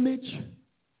the image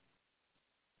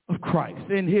of Christ.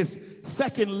 In his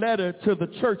second letter to the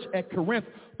church at Corinth,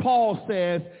 Paul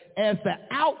says, as the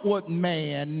outward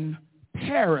man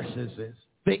perishes,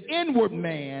 the inward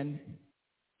man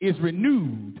is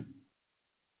renewed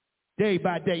day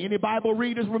by day. Any Bible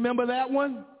readers remember that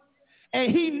one?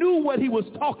 And he knew what he was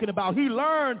talking about. He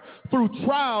learned through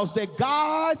trials that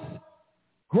God's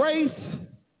grace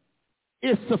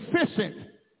is sufficient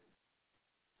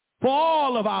for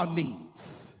all of our needs.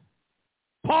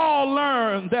 Paul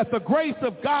learned that the grace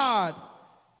of God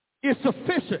is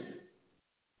sufficient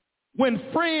when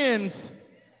friends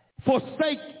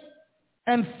forsake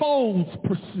and foes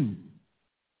pursue.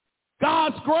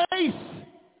 God's grace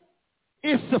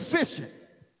is sufficient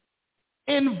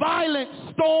in violent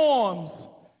storms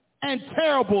and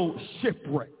terrible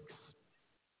shipwrecks.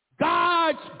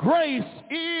 God's grace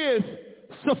is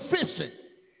sufficient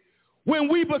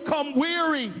when we become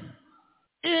weary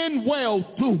in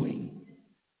well-doing.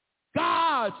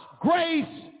 God's grace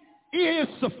is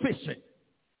sufficient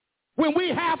when we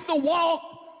have to walk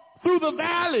through the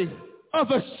valley of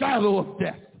the shadow of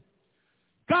death.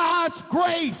 God's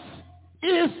grace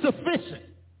is sufficient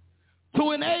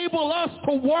to enable us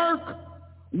to work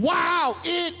while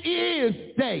it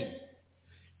is day,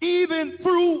 even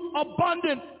through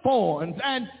abundant thorns,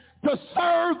 and to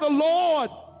serve the Lord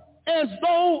as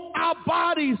though our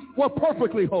bodies were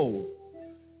perfectly whole.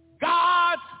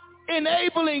 God's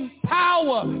enabling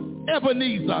power,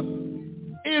 Ebenezer,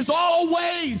 is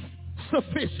always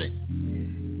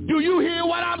sufficient. Do you hear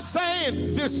what I'm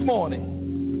saying this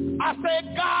morning? I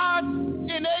said God's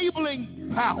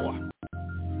enabling power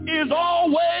is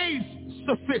always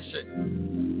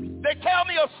sufficient. They tell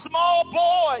me a small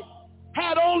boy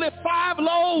had only 5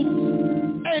 loaves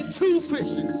and 2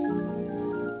 fishes,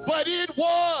 but it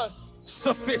was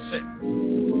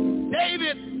sufficient.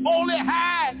 David only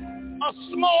had a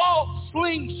small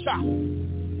slingshot,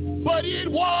 but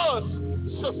it was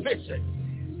sufficient.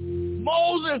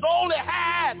 Moses only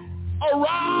had a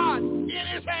rod in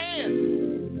his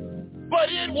hand, but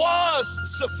it was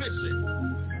sufficient.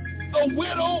 The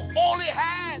widow only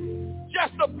had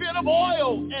just a bit of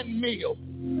oil and meal,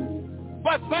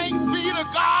 but thanks be to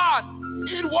God,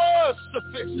 it was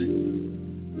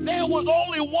sufficient. There was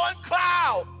only one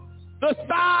cloud the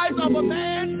size of a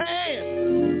man's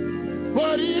hand,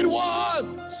 but it was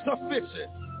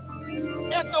sufficient.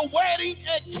 At the wedding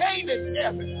at Cana,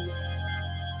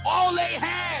 all they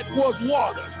had was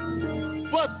water.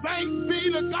 But thanks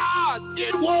be to God,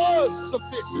 it was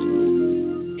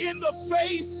sufficient. In the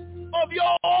face of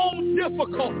your own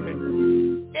difficulty,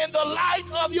 in the light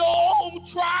of your own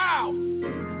trial,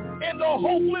 in the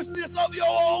hopelessness of your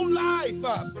own life,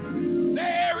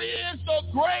 there is the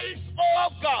grace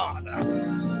of God,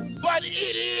 but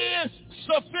it is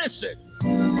sufficient.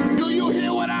 Do you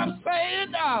hear what I'm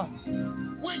saying now?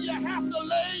 When you have to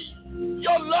lay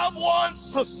your loved ones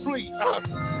to sleep,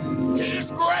 His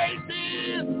grace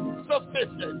is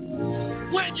sufficient.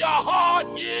 When your heart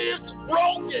is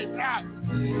broken,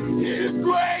 His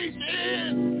grace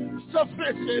is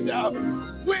sufficient.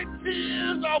 When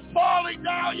tears are falling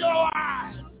down your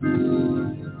eyes,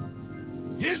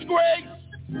 His grace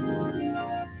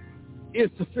is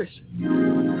sufficient.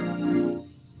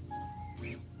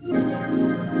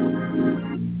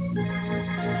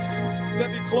 Let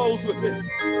me close with this.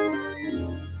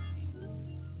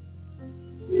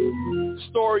 The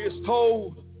story is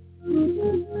told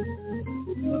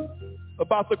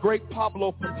about the great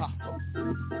Pablo Picasso.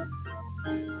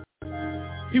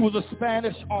 He was a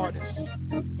Spanish artist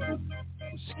who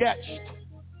sketched,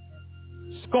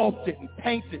 sculpted, and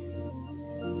painted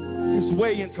his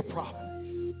way into prominence.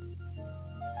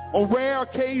 On rare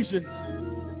occasions,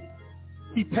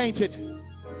 he painted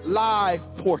live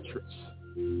portraits.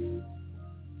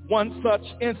 One such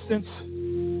instance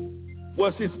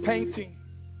was his painting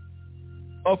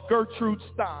of Gertrude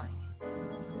Stein,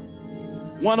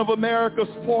 one of America's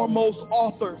foremost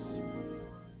authors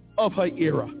of her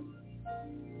era.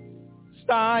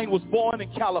 Stein was born in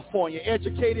California,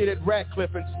 educated at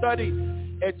Radcliffe, and studied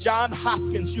at Johns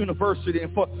Hopkins University.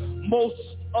 And for most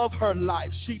of her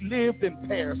life, she lived in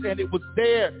Paris, and it was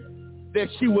there that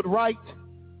she would write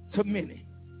to many.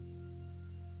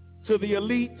 To the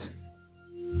elite,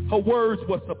 her words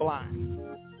were sublime.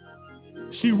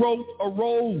 She wrote, "A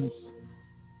rose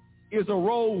is a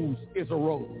rose is a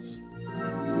rose."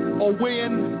 Or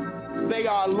when they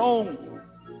are alone,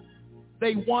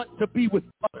 they want to be with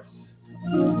others.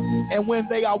 And when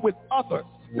they are with others,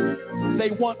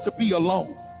 they want to be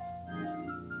alone.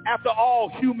 After all,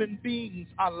 human beings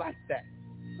are like that.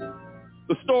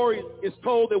 The story is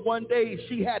told that one day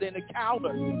she had an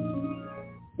encounter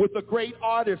with the great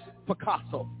artist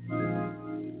Picasso.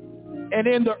 And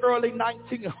in the early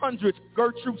 1900s,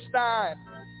 Gertrude Stein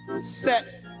set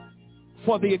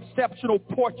for the exceptional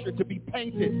portrait to be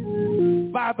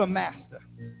painted by the master.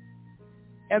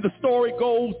 And the story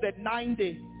goes that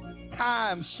 90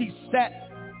 times she sat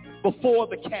before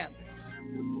the canvas.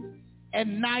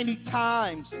 And 90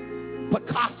 times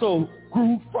Picasso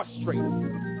grew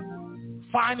frustrated.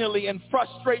 Finally, in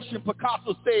frustration,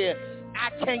 Picasso said, "I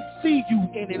can't see you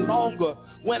any longer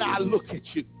when I look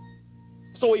at you."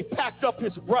 So he packed up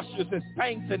his brushes, his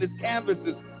paints, and his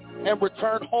canvases and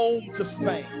returned home to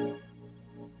Spain.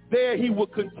 There he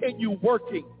would continue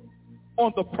working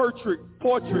on the portrait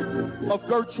of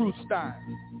Gertrude Stein.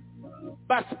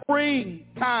 By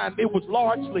springtime, it was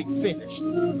largely finished.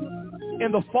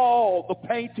 In the fall, the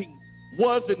painting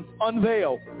wasn't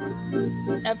unveiled,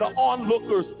 and the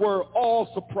onlookers were all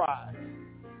surprised.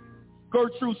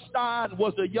 Gertrude Stein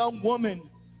was a young woman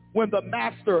when the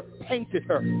master painted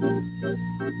her.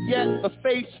 Yet the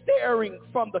face staring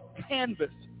from the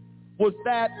canvas was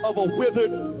that of a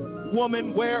withered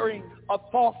woman wearing a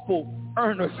thoughtful,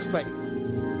 earnest face.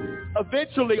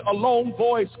 Eventually, a lone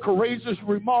voice courageously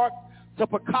remarked to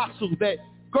Picasso that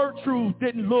Gertrude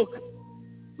didn't look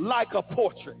like a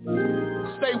portrait.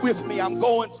 "Stay with me, I'm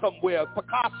going somewhere."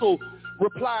 Picasso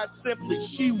replied simply,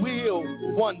 "She will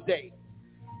one day."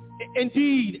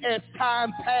 Indeed, as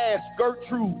time passed,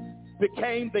 Gertrude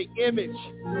became the image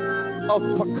of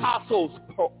Picasso's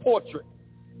portrait,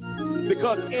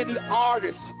 because any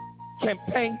artist can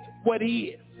paint what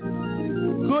is.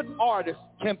 Good artists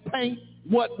can paint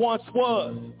what once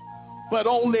was, but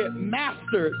only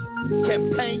masters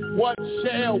can paint what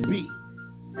shall be.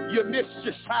 You missed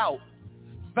your shout.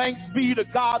 Thanks be to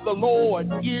God, the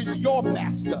Lord is your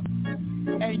master,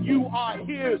 and you are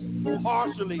his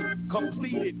partially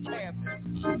completed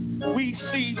canvas. We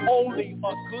see only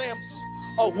a glimpse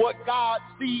of what God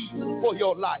sees for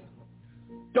your life.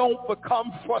 Don't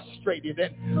become frustrated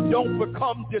and don't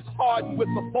become disheartened with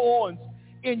the thorns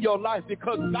in your life,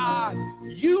 because God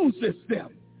uses them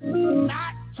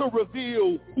not to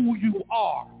reveal who you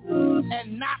are,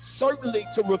 and not certainly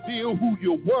to reveal who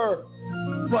you were,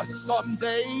 but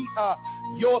someday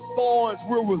your thorns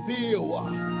will reveal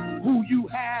who you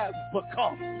have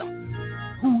become,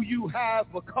 who you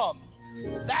have become.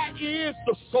 That is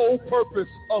the sole purpose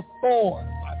of thorns.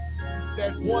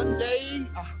 That one day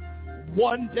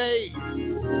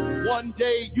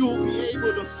you'll be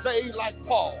able to say like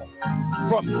Paul,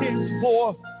 from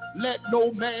henceforth let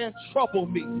no man trouble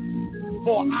me,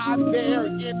 for I bear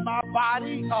in my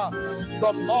body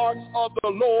the marks of the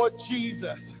Lord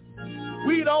Jesus.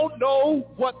 We don't know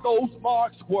what those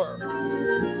marks were.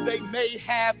 They may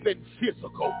have been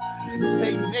physical.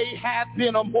 They may have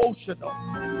been emotional.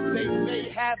 They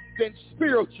may have been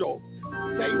spiritual.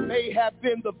 They may have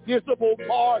been the visible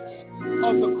marks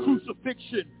of the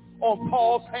crucifixion on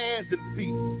Paul's hands and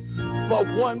feet. But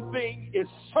one thing is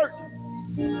certain.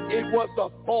 It was the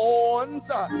thorns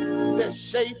that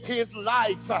shaped his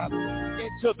life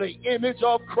into the image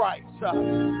of Christ.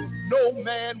 No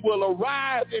man will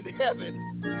arrive in heaven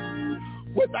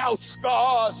without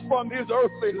scars from his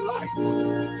earthly life.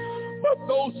 But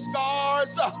those scars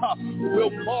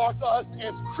will mark us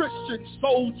as Christian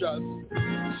soldiers.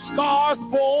 Scars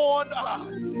born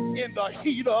in the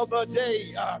heat of the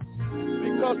day.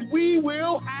 Because we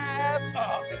will have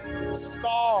scars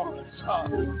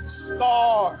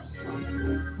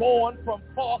born from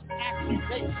false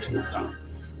accusations,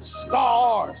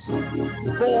 scars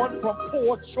born from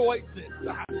poor choices,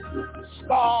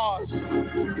 scars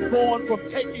born from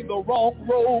taking the wrong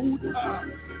road,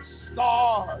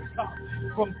 scars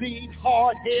from being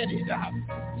hard-headed,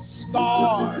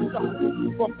 scars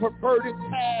from perverted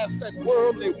paths and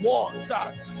worldly wants,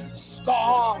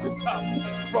 scars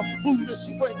from foolish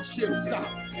friendships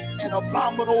and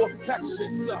abominable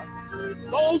affections.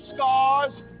 Those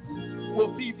scars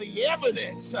will be the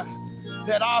evidence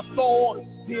that our thorns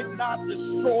did not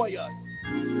destroy us.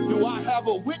 Do I have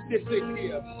a witness in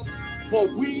here? For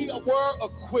we were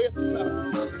equipped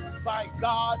by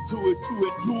God to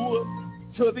endure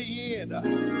to the end.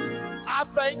 I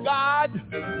thank God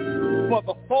for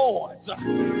the thorns,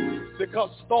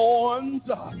 because thorns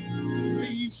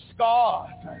leave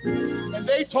scars. And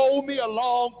they told me a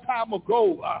long time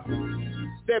ago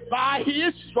that by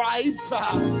his stripes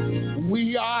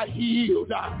we are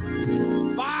healed.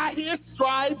 By his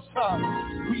stripes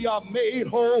we are made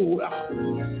whole.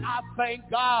 I thank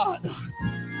God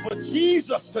for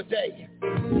Jesus today,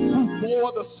 who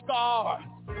bore the scars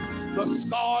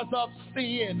of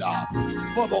sin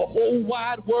for the whole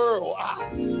wide world.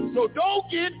 So don't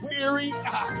get weary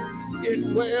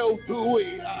in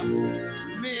well-doing.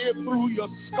 Live through your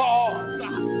scars.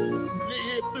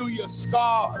 Live through your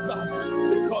scars.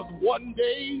 Because one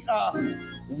day,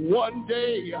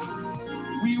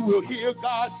 we will hear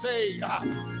God say,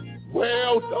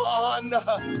 well done,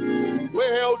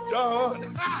 well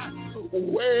done,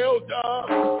 well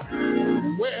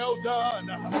done, well done.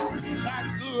 That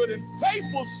good and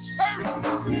faithful servant.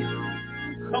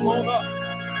 Come on up.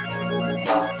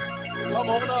 Come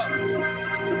on up.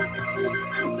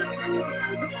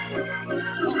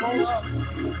 Come on up.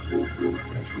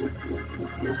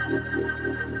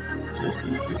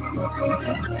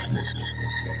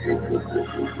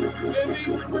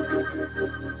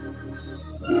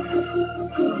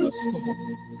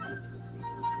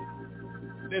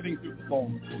 Living through the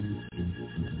storm.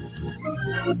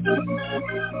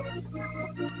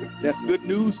 That's good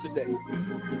news today.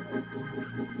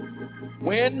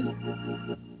 When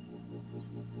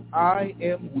I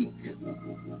am weak, then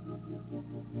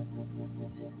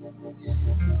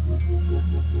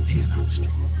I'm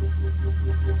strong.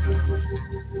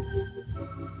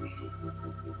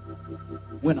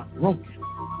 When I'm broken,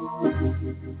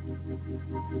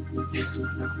 that's when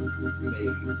I'm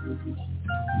made.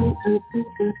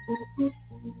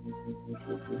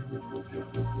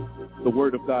 The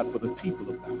word of God for the people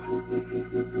of God.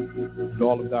 And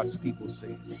all of God's people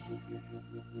say,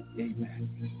 amen.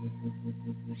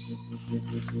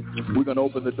 We're going to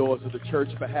open the doors of the church.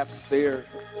 Perhaps there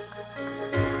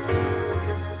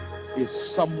is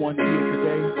someone here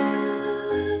today.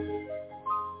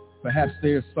 Perhaps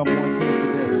there's someone here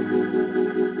today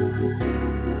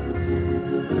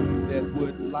that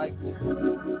would like to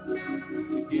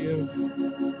give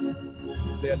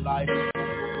their life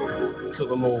to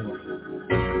the Lord.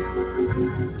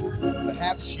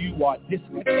 Perhaps you are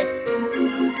disconnected.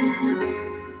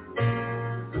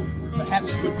 Perhaps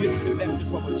you're disconnected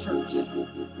from a church.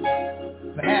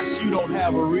 Perhaps you don't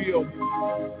have a real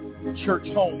church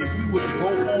home. If you would go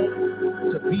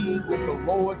home to be with the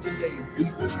Lord today,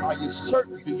 are you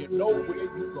certain? Do you know where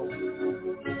you're going?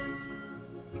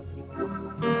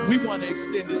 We want to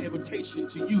extend an invitation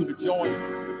to you to join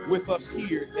with us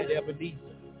here at Ebenezer.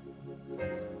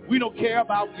 We don't care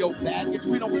about your baggage.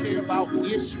 We don't care about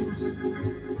issues.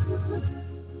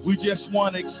 We just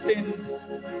want to extend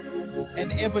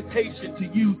an invitation to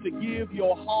you to give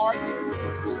your heart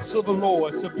to the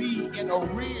Lord, to be in a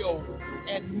real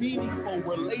and meaningful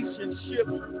relationship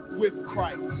with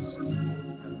Christ.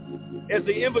 As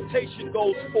the invitation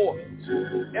goes forth,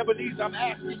 Ebenezer, I'm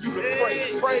asking you to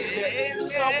pray. Pray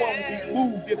that someone will be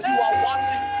moved. If you are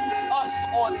watching us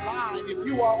online, if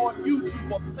you are on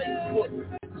YouTube or Facebook,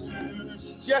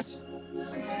 just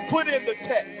put in the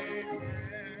text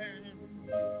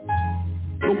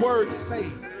the word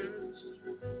saved.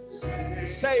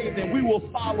 Saved, and we will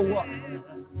follow up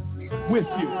with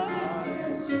you.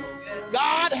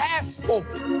 God has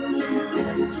spoken.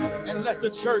 And let the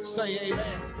church say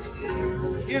amen.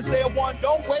 Is there one?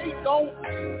 Don't wait. Don't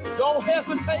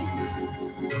hesitate.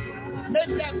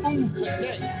 Make that move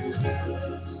today.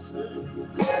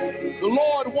 The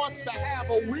Lord wants to have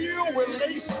a real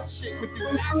relationship with you,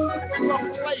 not some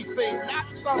plaything, not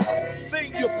something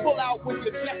you pull out when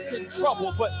you're just in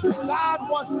trouble, but God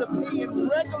wants to be in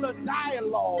regular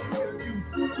dialogue with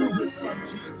you through His Son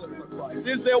Jesus Christ.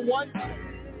 Is there one?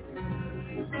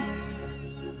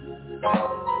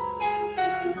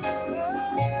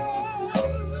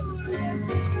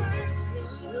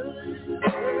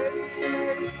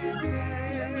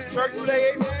 Church, say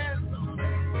amen.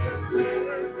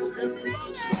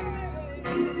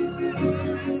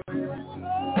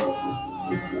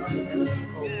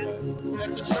 At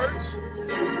the church.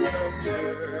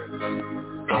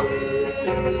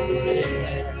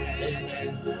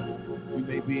 You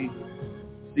may be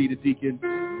seated, deacon.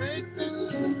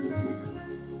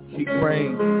 Keep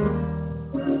praying.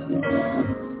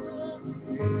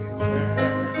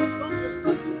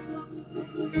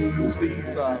 Please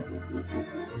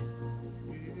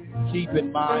keep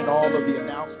in mind all of the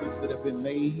announcements that have been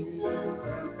made.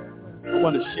 I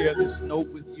want to share this note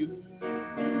with you.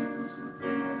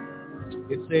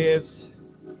 It says,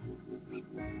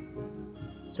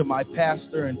 to my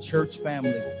pastor and church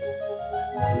family,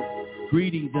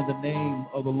 greetings in the name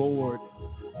of the Lord,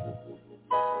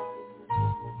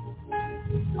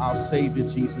 our Savior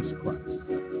Jesus Christ.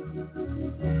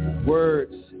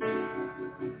 Words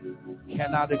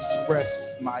cannot express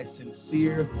my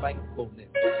sincere thankfulness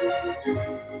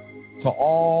to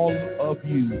all of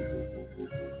you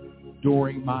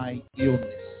during my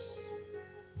illness.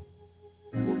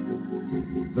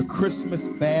 The Christmas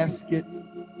basket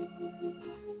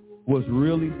was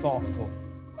really thoughtful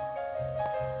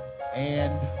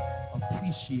and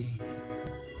appreciated.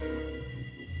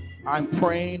 I'm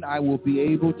praying I will be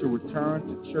able to return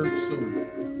to church soon.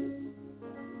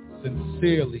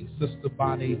 Sincerely, Sister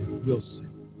Bonnie Wilson.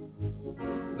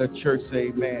 Let church say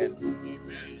amen.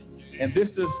 And this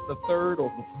is the third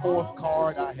or the fourth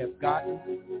card I have gotten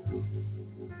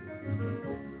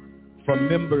from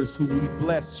members who we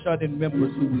bless, shut-in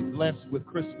members who we bless with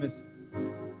Christmas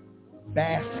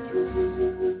baskets.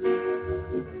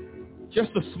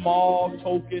 Just a small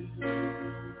token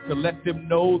to let them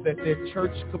know that their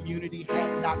church community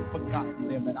had not forgotten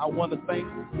them. And I want to thank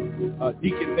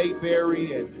Deacon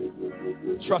Mayberry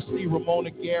and Trustee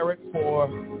Ramona Garrett for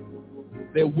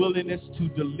their willingness to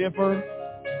deliver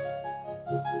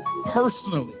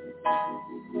personally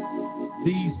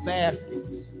these baskets.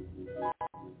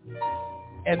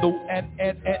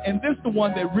 And this is the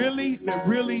one that really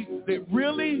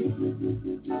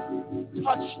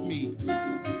touched me.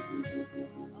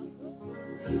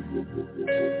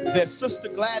 That Sister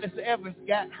Gladys Evans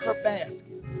got her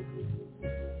basket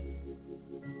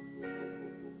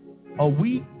a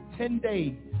week, 10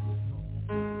 days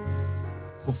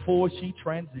before she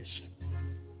transitioned.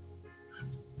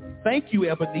 Thank you,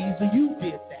 Ebenezer. You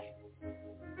did that.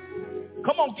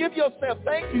 Come on, give yourself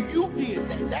thank you. You did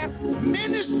that. That's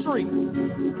ministry.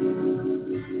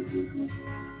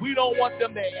 We don't want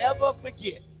them to ever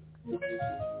forget.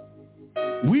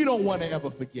 We don't want to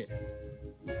ever forget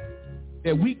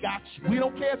that we got you. We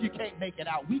don't care if you can't make it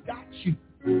out. We got you.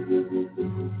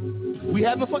 We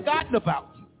haven't forgotten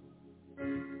about you.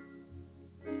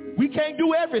 We can't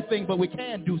do everything, but we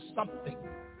can do something.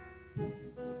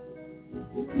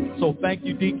 So thank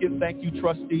you, Deacon. Thank you,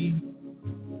 Trustee.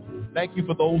 Thank you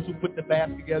for those who put the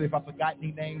basket together. If I forgot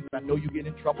any names, I know you get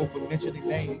in trouble for mentioning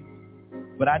names.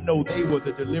 But I know they were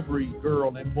the delivery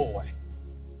girl and boy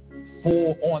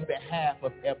for on behalf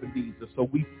of Ebenezer. So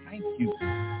we thank you.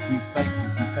 We thank you.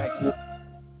 We thank you.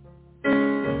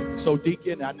 So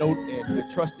Deacon, I know, and the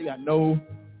Trustee, I know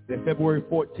that February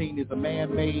 14th is a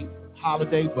man-made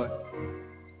holiday, but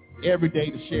every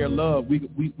day to share love, we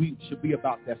should be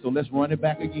about that. So let's run it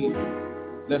back again.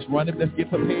 Let's run it. Let's get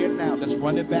prepared now. Let's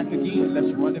run it back again.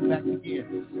 Let's run it back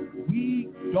again. We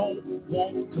don't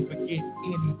want to forget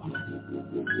anybody.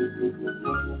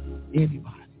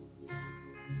 Anybody.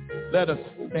 Let us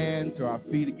stand to our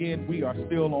feet. Again, we are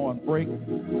still on break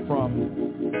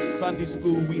from Sunday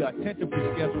school. We are tentatively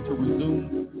scheduled to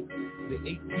resume the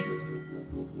 18th.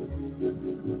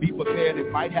 Be prepared.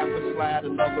 It might have to slide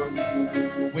another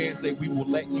Wednesday. We will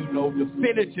let you know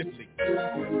definitively.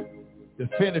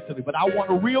 But I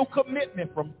want a real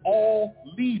commitment from all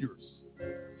leaders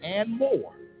and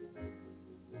more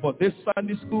for this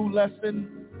Sunday school lesson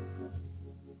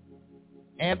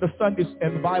and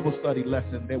the Bible study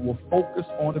lesson that will focus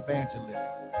on evangelism.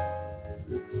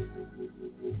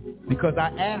 Because I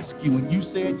asked you, and you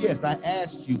said yes, I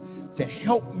asked you to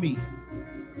help me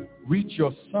reach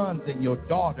your sons and your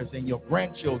daughters and your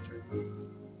grandchildren.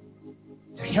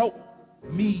 To help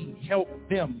me help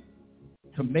them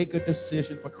to make a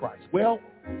decision for Christ. Well,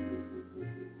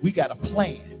 we got a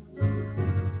plan.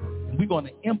 We're going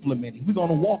to implement it. We're going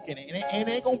to walk in it. And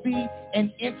it ain't going to be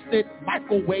an instant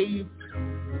microwave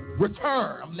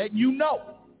return. I'm letting you know.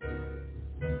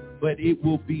 But it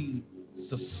will be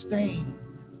sustained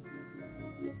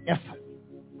effort.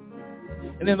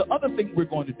 And then the other thing we're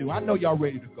going to do, I know y'all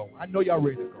ready to go.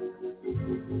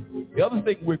 The other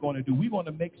thing we're going to do, we're going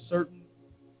to make certain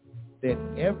that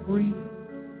every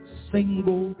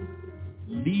single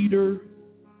leader,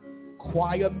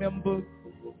 choir member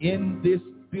in this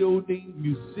building,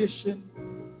 musician,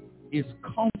 is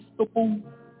comfortable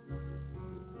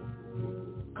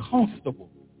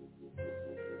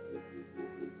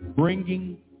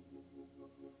bringing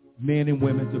men and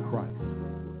women to Christ.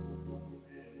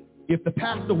 If the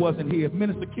pastor wasn't here, if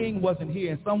Minister King wasn't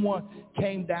here, and someone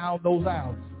came down those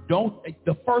aisles,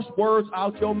 the first words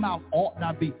out your mouth ought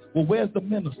not be, well, where's the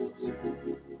ministers?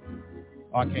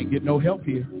 Oh, I can't get no help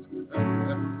here.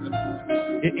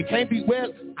 It can't be,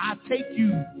 well, I'll take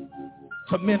you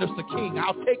to Minister King.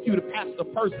 I'll take you to Pastor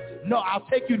Person. No, I'll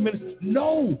take you to Minister.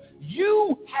 No,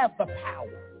 you have the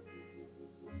power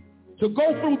to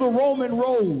go through the Roman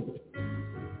road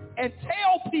and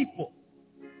tell people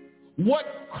what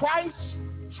Christ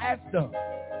has done.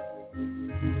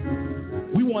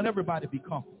 We want everybody to be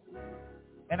comfortable.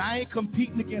 And I ain't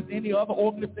competing against any other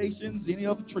organizations, any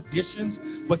other traditions,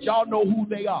 but y'all know who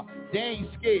they are. They ain't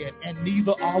scared, and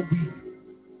neither are we.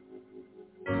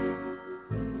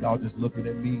 Y'all just looking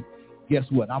at me. Guess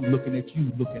what? I'm looking at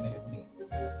you, looking at me.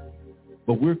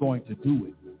 But we're going to do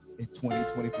it in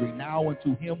 2023. Now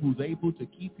unto him who's able to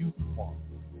keep you from falling.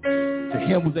 To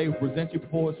him who's able to present you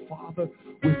before his Father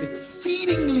with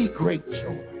exceedingly great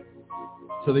joy.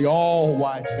 To the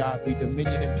all-wise God be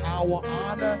dominion and power,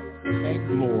 honor, and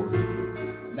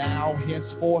glory, now,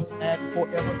 henceforth, and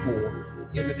forevermore,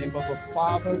 in the name of the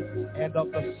Father, and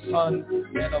of the Son,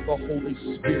 and of the Holy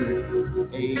Spirit.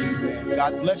 Amen.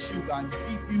 God bless you. God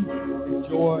keep you.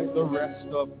 Enjoy the rest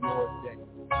of your day.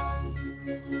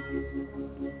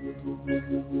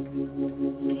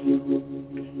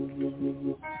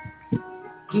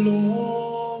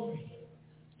 Glory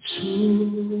to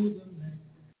the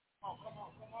Lamb.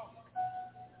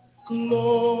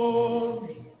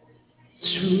 Glory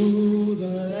to the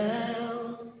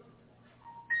Lamb.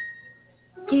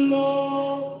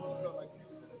 Glory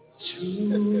to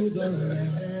the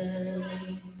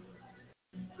Lamb.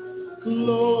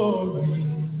 Glory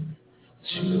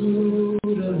to the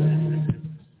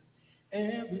Lamb.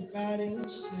 Everybody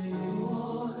say,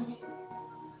 glory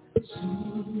to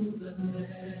the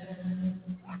Lamb.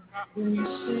 We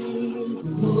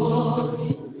sing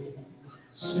glory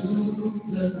to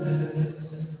the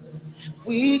Lamb.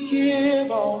 We give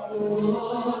all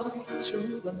glory to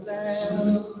the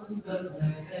Lamb.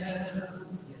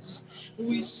 Yes,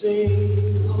 we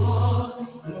sing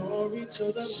glory to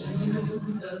the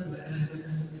Lamb.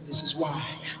 This is why.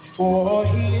 For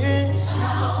he is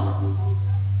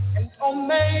and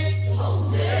Omega,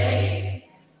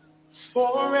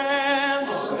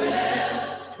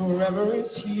 forever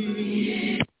is he.